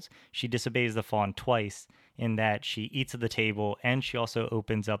 keyholes, she disobeys the fawn twice in that she eats at the table and she also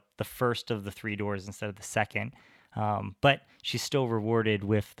opens up the first of the 3 doors instead of the second. But she's still rewarded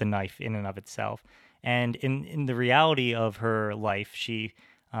with the knife in and of itself. And in the reality of her life, she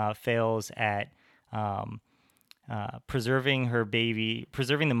fails at preserving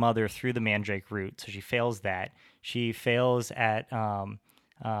the mother through the mandrake root. So she fails that. She fails at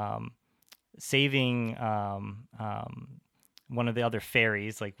saving one of the other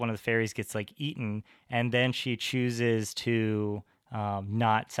fairies. Like one of the fairies gets like eaten, and then she chooses to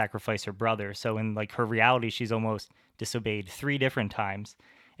not sacrifice her brother. So in like her reality, she's almost disobeyed 3 different times.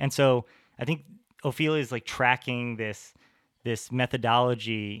 And so I think Ophelia is like tracking this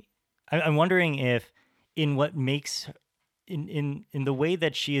methodology. I'm wondering if in what makes in the way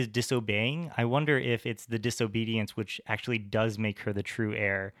that she is disobeying, I wonder if it's the disobedience which actually does make her the true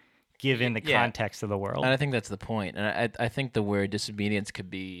heir, given the context of the world. And I think that's the point. And I think the word disobedience could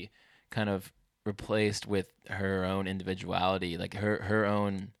be kind of replaced with her own individuality, like her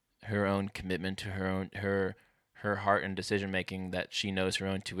own commitment to her heart and decision making, that she knows her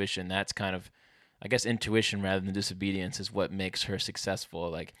own intuition. That's kind of, I guess, intuition rather than disobedience is what makes her successful.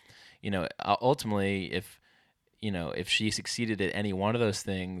 Like, ultimately, if she succeeded at any one of those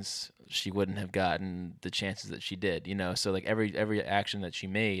things, she wouldn't have gotten the chances that she did. So like every action that she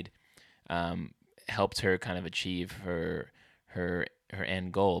made helped her kind of achieve her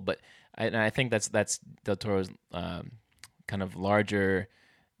end goal. But I think that's Del Toro's kind of the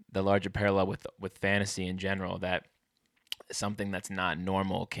larger parallel with fantasy in general, that something that's not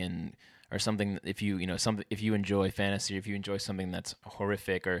normal can, or something, if you enjoy fantasy, or if you enjoy something that's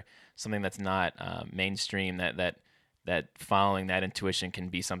horrific or something that's not mainstream, that following that intuition can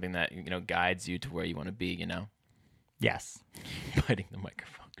be something that guides you to where you want to be. Yes. Biting the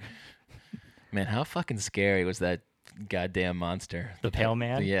microphone. Man, how fucking scary was that goddamn monster? The Pale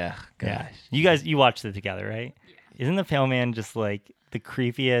Man? Yeah. Gosh. Yeah. You watched it together, right? Yeah. Isn't the Pale Man just like the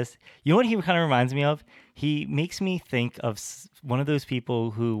creepiest? You know what he kind of reminds me of? He makes me think of one of those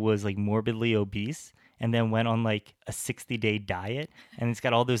people who was like morbidly obese and then went on like a 60-day diet, and it's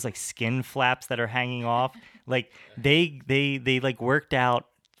got all those like skin flaps that are hanging off. Like they like worked out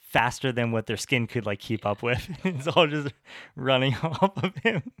faster than what their skin could like keep up with. It's all just running off of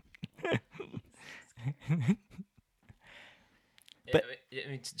him. But I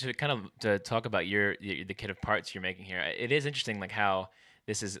mean, to talk about the kit of parts you're making here, it is interesting like how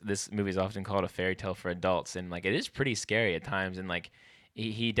this movie is often called a fairy tale for adults, and like it is pretty scary at times, and like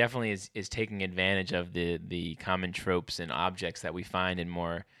he definitely is taking advantage of the common tropes and objects that we find in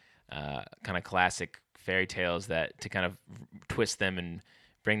more kind of classic fairy tales, that to kind of twist them and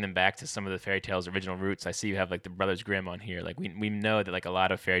bring them back to some of the fairy tales' original roots. I see you have like the Brothers Grimm on here. Like we know that like a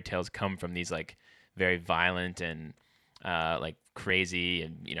lot of fairy tales come from these like very violent and like crazy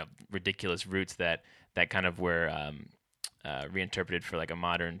and ridiculous roots that kind of were reinterpreted for like a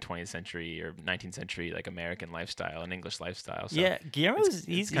modern 20th century or 19th century like American lifestyle and English lifestyle. So yeah, Guillermo's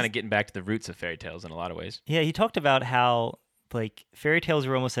he's kind of getting back to the roots of fairy tales in a lot of ways. Yeah, he talked about how like fairy tales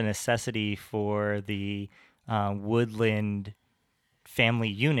were almost a necessity for the woodland family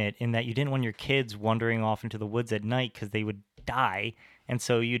unit, in that you didn't want your kids wandering off into the woods at night because they would die. And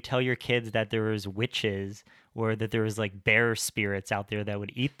so you tell your kids that there was witches or that there was like bear spirits out there that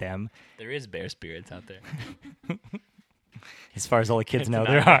would eat them. There is bear spirits out there. As far as all the kids know,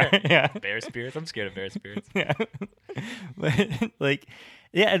 there are. Yeah. Bear spirits? I'm scared of bear spirits. Yeah.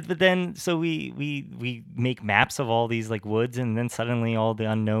 But then so we make maps of all these like woods, and then suddenly all the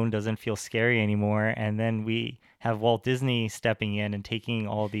unknown doesn't feel scary anymore. And then we have Walt Disney stepping in and taking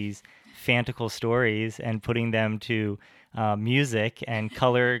all these fantastical stories and putting them to music and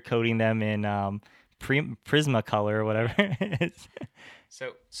color coding them in Prismacolor or whatever it is.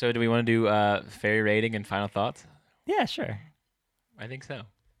 So do we want to do fairy rating and final thoughts? Yeah, sure. I think so.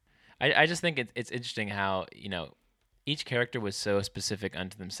 I just think it's interesting how each character was so specific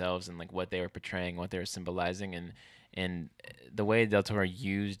unto themselves and like what they were portraying, what they were symbolizing, and the way Del Toro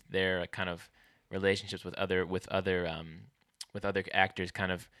used their kind of relationships with other actors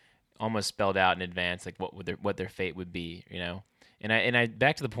kind of almost spelled out in advance like what their fate would be, And I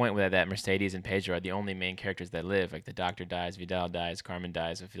back to the point where that Mercedes and Pedro are the only main characters that live. Like the doctor dies, Vidal dies, Carmen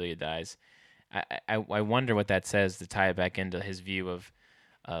dies, Ophelia dies. I wonder what that says, to tie it back into his view of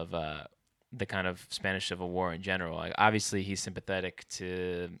the kind of Spanish Civil War in general. Like obviously he's sympathetic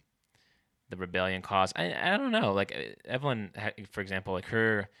to the rebellion cause. I don't know. Like Evelyn, for example, like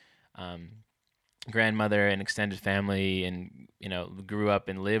her grandmother and extended family, and grew up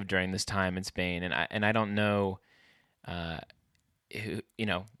and lived during this time in Spain, and I don't know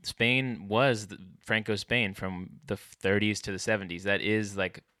Spain was Franco's Spain from the 30s to the 70s. That is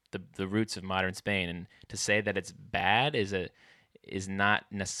like the roots of modern Spain. And to say that it's bad is not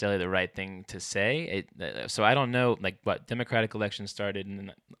necessarily the right thing to say. So I don't know, like, what democratic elections started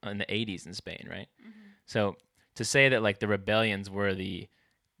in the 80s in Spain, right? Mm-hmm. So to say that like the rebellions were the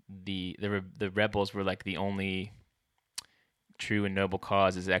rebels were like the only true and noble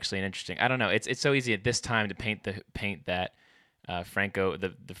cause is actually an interesting. I don't know. It's so easy at this time to paint that Franco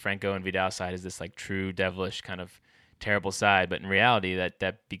the Franco and Vidal side is this like true devilish kind of terrible side, but in reality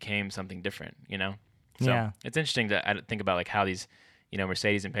that became something different, you know. So Yeah. it's interesting to think about like how these,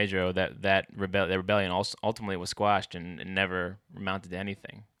 Mercedes and Pedro that rebellion also ultimately was squashed and never amounted to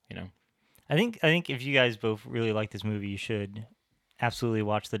anything, you know. I think if you guys both really like this movie, you should absolutely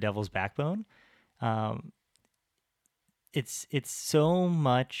watch The Devil's Backbone. It's so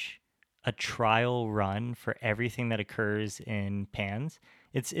much a trial run for everything that occurs in Pans.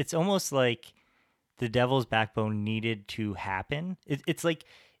 It's almost like The Devil's Backbone needed to happen. It's like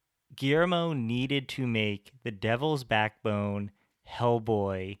Guillermo needed to make The Devil's Backbone,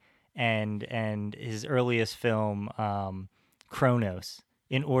 Hellboy, and his earliest film, Kronos,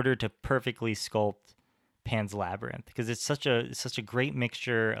 in order to perfectly sculpt Pan's Labyrinth, because it's such a great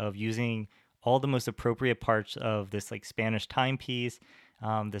mixture of using all the most appropriate parts of this like Spanish timepiece,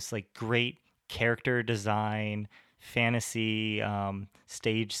 this like great character design, fantasy,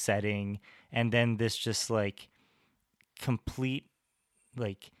 stage setting, and then this just like complete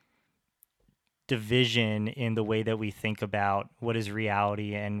like division in the way that we think about what is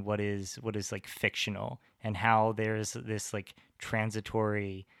reality and what is like fictional, and how there's this like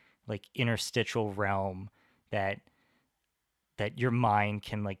transitory like interstitial realm that your mind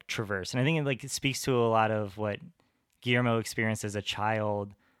can like traverse. And I think it speaks to a lot of what Guillermo experienced as a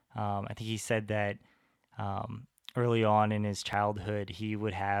child. I think he said that early on in his childhood he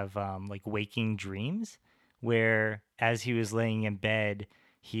would have like waking dreams where as he was laying in bed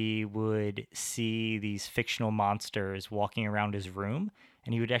he would see these fictional monsters walking around his room,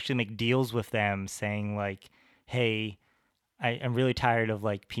 and he would actually make deals with them saying like, hey, I'm really tired of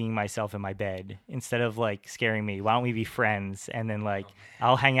like peeing myself in my bed. Instead of like scaring me, why don't we be friends? And then like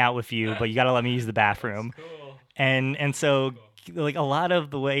I'll hang out with you, but you gotta let me use the bathroom. Cool. And so like a lot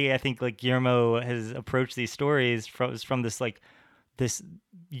of the way I think like Guillermo has approached these stories from this like this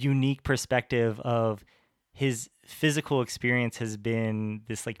unique perspective of his physical experience has been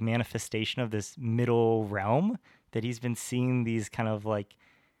this like manifestation of this middle realm that he's been seeing these kind of like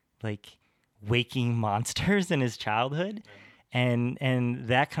waking monsters in his childhood. And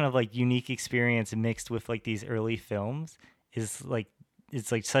that kind of like unique experience mixed with like these early films is like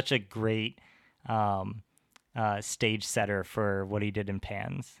it's like such a great stage setter for what he did in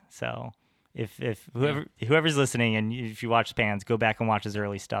Pans. So if whoever's listening and if you watch Pans, go back and watch his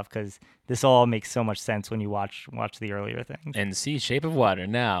early stuff, because this all makes so much sense when you watch the earlier things. And see Shape of Water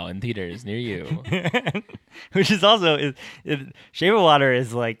now in theaters near you. Which is also Shape of Water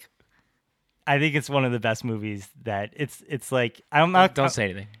is like, I think it's one of the best movies that it's like Don't say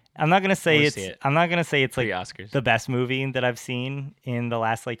anything. I'm not gonna say I'm not gonna say it's like Oscars. the best movie that I've seen in the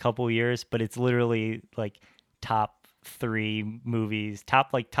last like couple years, but it's literally like top 3 movies,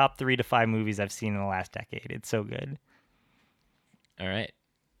 top 3 to 5 movies I've seen in the last decade. It's so good. All right.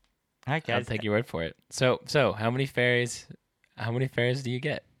 All right, guys. I'll take your word for it. So how many fairies do you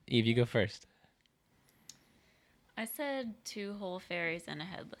get? Eve, you go first. I said 2 whole fairies and a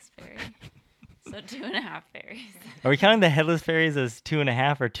headless fairy. So 2.5 fairies. Are we counting the headless fairies as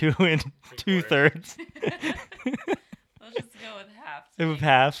 2.5 or 2 and 2/3? Let's just go with half. With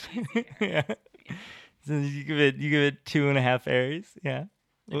half. Yeah. So you give it 2.5 fairies. Yeah.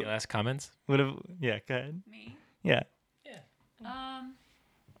 Any last comments? Yeah, go ahead. Me? Yeah.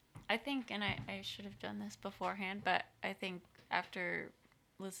 I think, and I should have done this beforehand, but I think after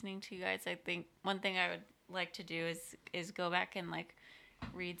listening to you guys, I think one thing I would like to do is go back and like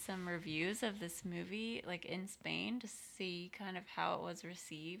read some reviews of this movie like in Spain to see kind of how it was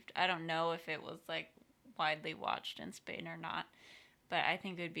received. I don't know if it was like widely watched in Spain or not, but I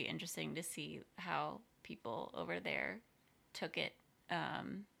think it would be interesting to see how people over there took it. I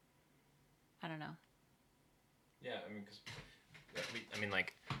don't know. Yeah, I mean,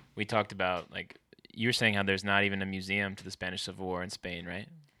 like we talked about, like you were saying how there's not even a museum to the Spanish Civil War in Spain, right?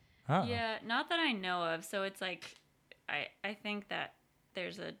 Oh. Yeah, not that I know of. So it's like, I think that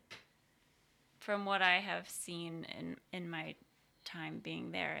there's from what I have seen in my time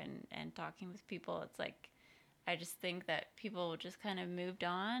being there and talking with people, it's like, I just think that people just kind of moved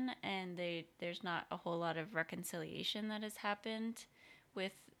on, and there's not a whole lot of reconciliation that has happened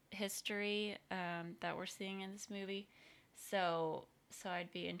with history that we're seeing in this movie. So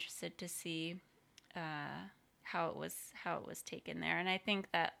I'd be interested to see how it was taken there. And I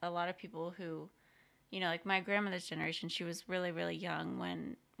think that a lot of people who, like my grandmother's generation, she was really, really young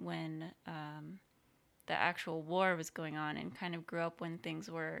when the actual war was going on, and kind of grew up when things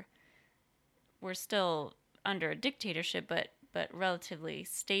were still under a dictatorship, but relatively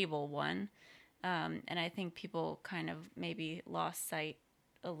stable one. And I think people kind of maybe lost sight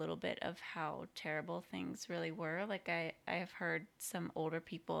a little bit of how terrible things really were. Like I have heard some older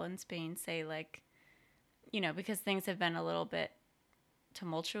people in Spain say, like, because things have been a little bit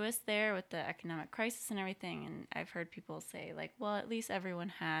tumultuous there with the economic crisis and everything. And I've heard people say, like, well, at least everyone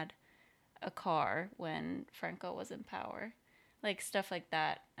had a car when Franco was in power. Like stuff like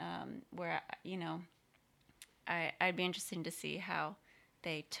that, where, I'd be interested to see how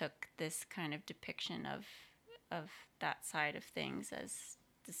they took this kind of depiction of that side of things as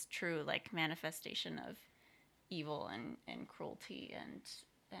this true, like, manifestation of evil and cruelty,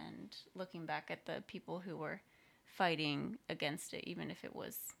 and looking back at the people who were fighting against it, even if it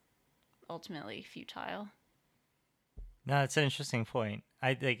was ultimately futile. No, it's an interesting point.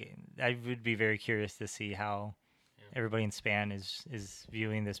 I think I would be very curious to see how everybody in Span is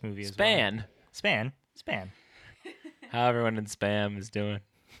viewing this movie as well. Span. How everyone in Spam is doing.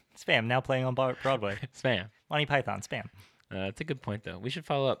 Spam, now playing on Broadway. Spam. Monty Python, Spam. That's a good point, though. We should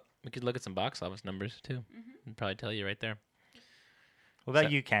follow up. We could look at some box office numbers, too. And probably tell you right there. What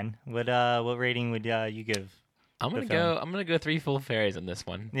about you, Ken? What rating would you give? I'm gonna go 3 full fairies on this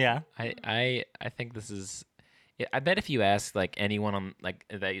one. Yeah. I think this is. I bet if you ask like anyone on like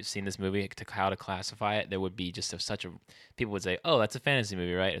that you've seen this movie to how to classify it, there would be just such a people would say, oh, that's a fantasy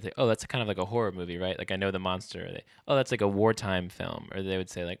movie, right? Or they, oh, that's kind of like a horror movie, right? Like I Know the Monster. Or they, oh, that's like a wartime film. Or they would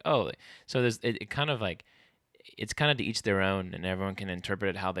say like, oh, so there's it kind of like it's kind of to each their own, and everyone can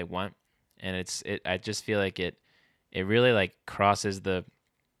interpret it how they want. And I just feel like it really like crosses the.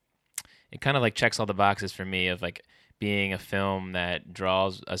 It kind of like checks all the boxes for me of like being a film that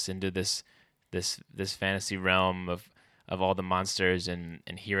draws us into this fantasy realm of all the monsters and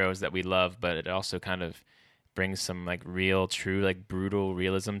heroes that we love, but it also kind of brings some like real, true, like brutal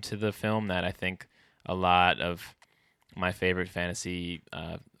realism to the film that I think a lot of my favorite fantasy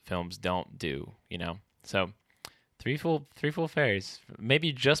films don't do, So 3 full fairies,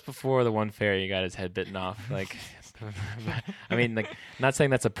 maybe just before the one fairy got his head bitten off. Like, I mean, like, not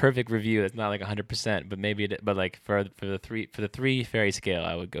saying that's a perfect review. It's not like 100%, but maybe but like for the three fairy scale,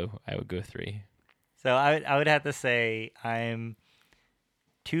 I would go 3. So I would have to say I'm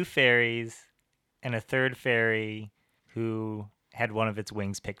 2 fairies and a third fairy who had one of its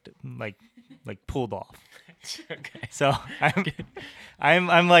wings picked like pulled off. Okay. So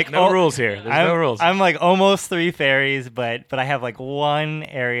I'm like no rules here. There's no rules. I'm like almost 3 fairies, but I have like one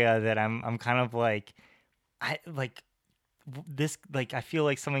area that I'm kind of like I feel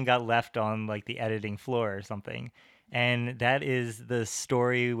like something got left on like the editing floor or something, and that is the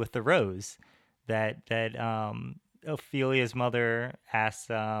story with the rose that Ophelia's mother asked.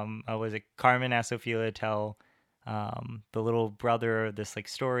 Was it Carmen asked Ophelia to tell the little brother this like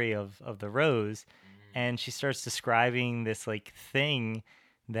story of the rose, and she starts describing this like thing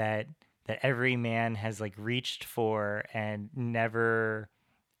that every man has like reached for and never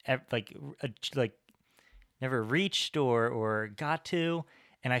never reached or got to.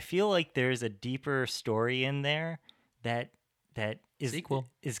 And I feel like there's a deeper story in there that is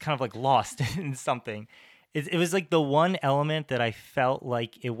kind of like lost in something. It was like the one element that I felt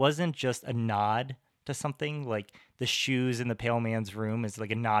like it wasn't just a nod to something, like the shoes in the pale man's room is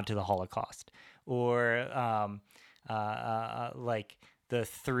like a nod to the Holocaust, or like the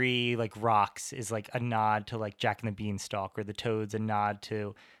 3 like rocks is like a nod to like Jack and the Beanstalk, or the toads a nod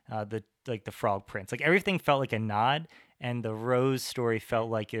to the Frog Prince. Like everything felt like a nod, and the rose story felt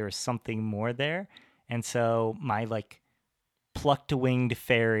like there was something more there. And so my like plucked winged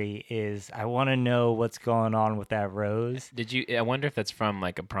fairy is I want to know what's going on with that rose. I wonder if that's from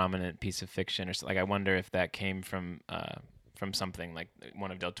like a prominent piece of fiction or something. Like I wonder if that came from something like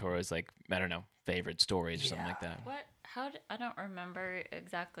one of Del Toro's like, I don't know, favorite stories or something like that. I don't remember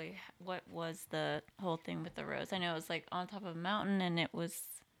exactly what was the whole thing with the rose. I know it was like on top of a mountain, and it was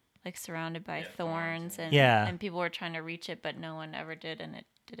like surrounded by thorns, and people were trying to reach it, but no one ever did. And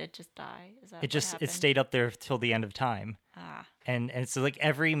did it just die? Is that it stayed up there till the end of time. And so like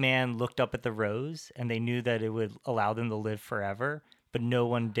every man looked up at the rose, and they knew that it would allow them to live forever, but no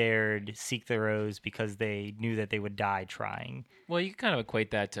one dared seek the rose because they knew that they would die trying. Well, you can kind of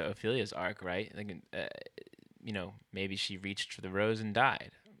equate that to Ophelia's arc, right? Like, maybe she reached for the rose and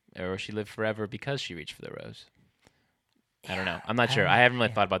died, or she lived forever because she reached for the rose. I don't know. I'm not sure. I haven't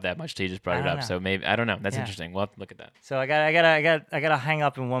really thought about that much till you just brought it don't up. know. So maybe I don't know. That's Yeah. interesting. We'll have to look at that. So I gotta hang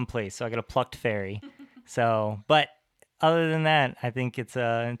up in one place. So I got a plucked fairy. So, but other than that, I think it's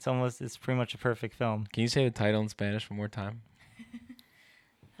pretty much a perfect film. Can you say the title in Spanish one more time?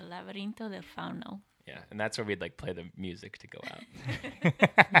 El laberinto del fauno. Yeah, and that's where we'd like play the music to go out.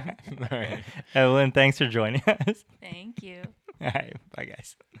 All right. Evelyn, thanks for joining us. Thank you. All right, bye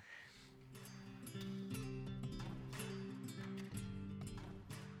guys.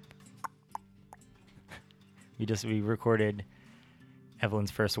 We recorded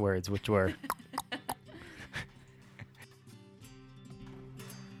Evelyn's first words, which were.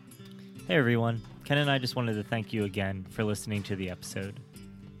 Hey everyone, Ken and I just wanted to thank you again for listening to the episode.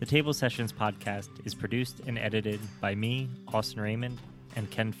 The Table Sessions podcast is produced and edited by me, Austin Raymond, and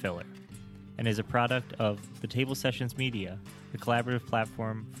Ken Filler, and is a product of the Table Sessions Media, a collaborative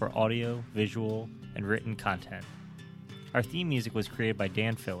platform for audio, visual, and written content. Our theme music was created by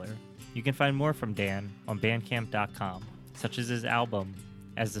Dan Filler. You can find more from Dan on bandcamp.com, such as his album,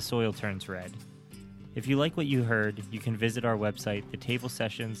 As the Soil Turns Red. If you like what you heard, you can visit our website,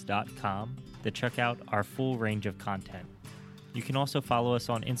 thetablesessions.com, to check out our full range of content. You can also follow us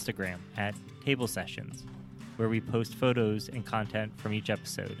on Instagram at Table Sessions, where we post photos and content from each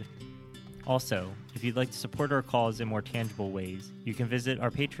episode. Also, if you'd like to support our cause in more tangible ways, you can visit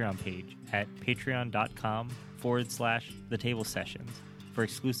our Patreon page at patreon.com/thetablesessions for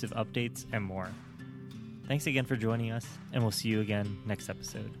exclusive updates and more. Thanks again for joining us, and we'll see you again next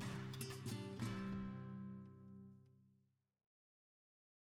episode.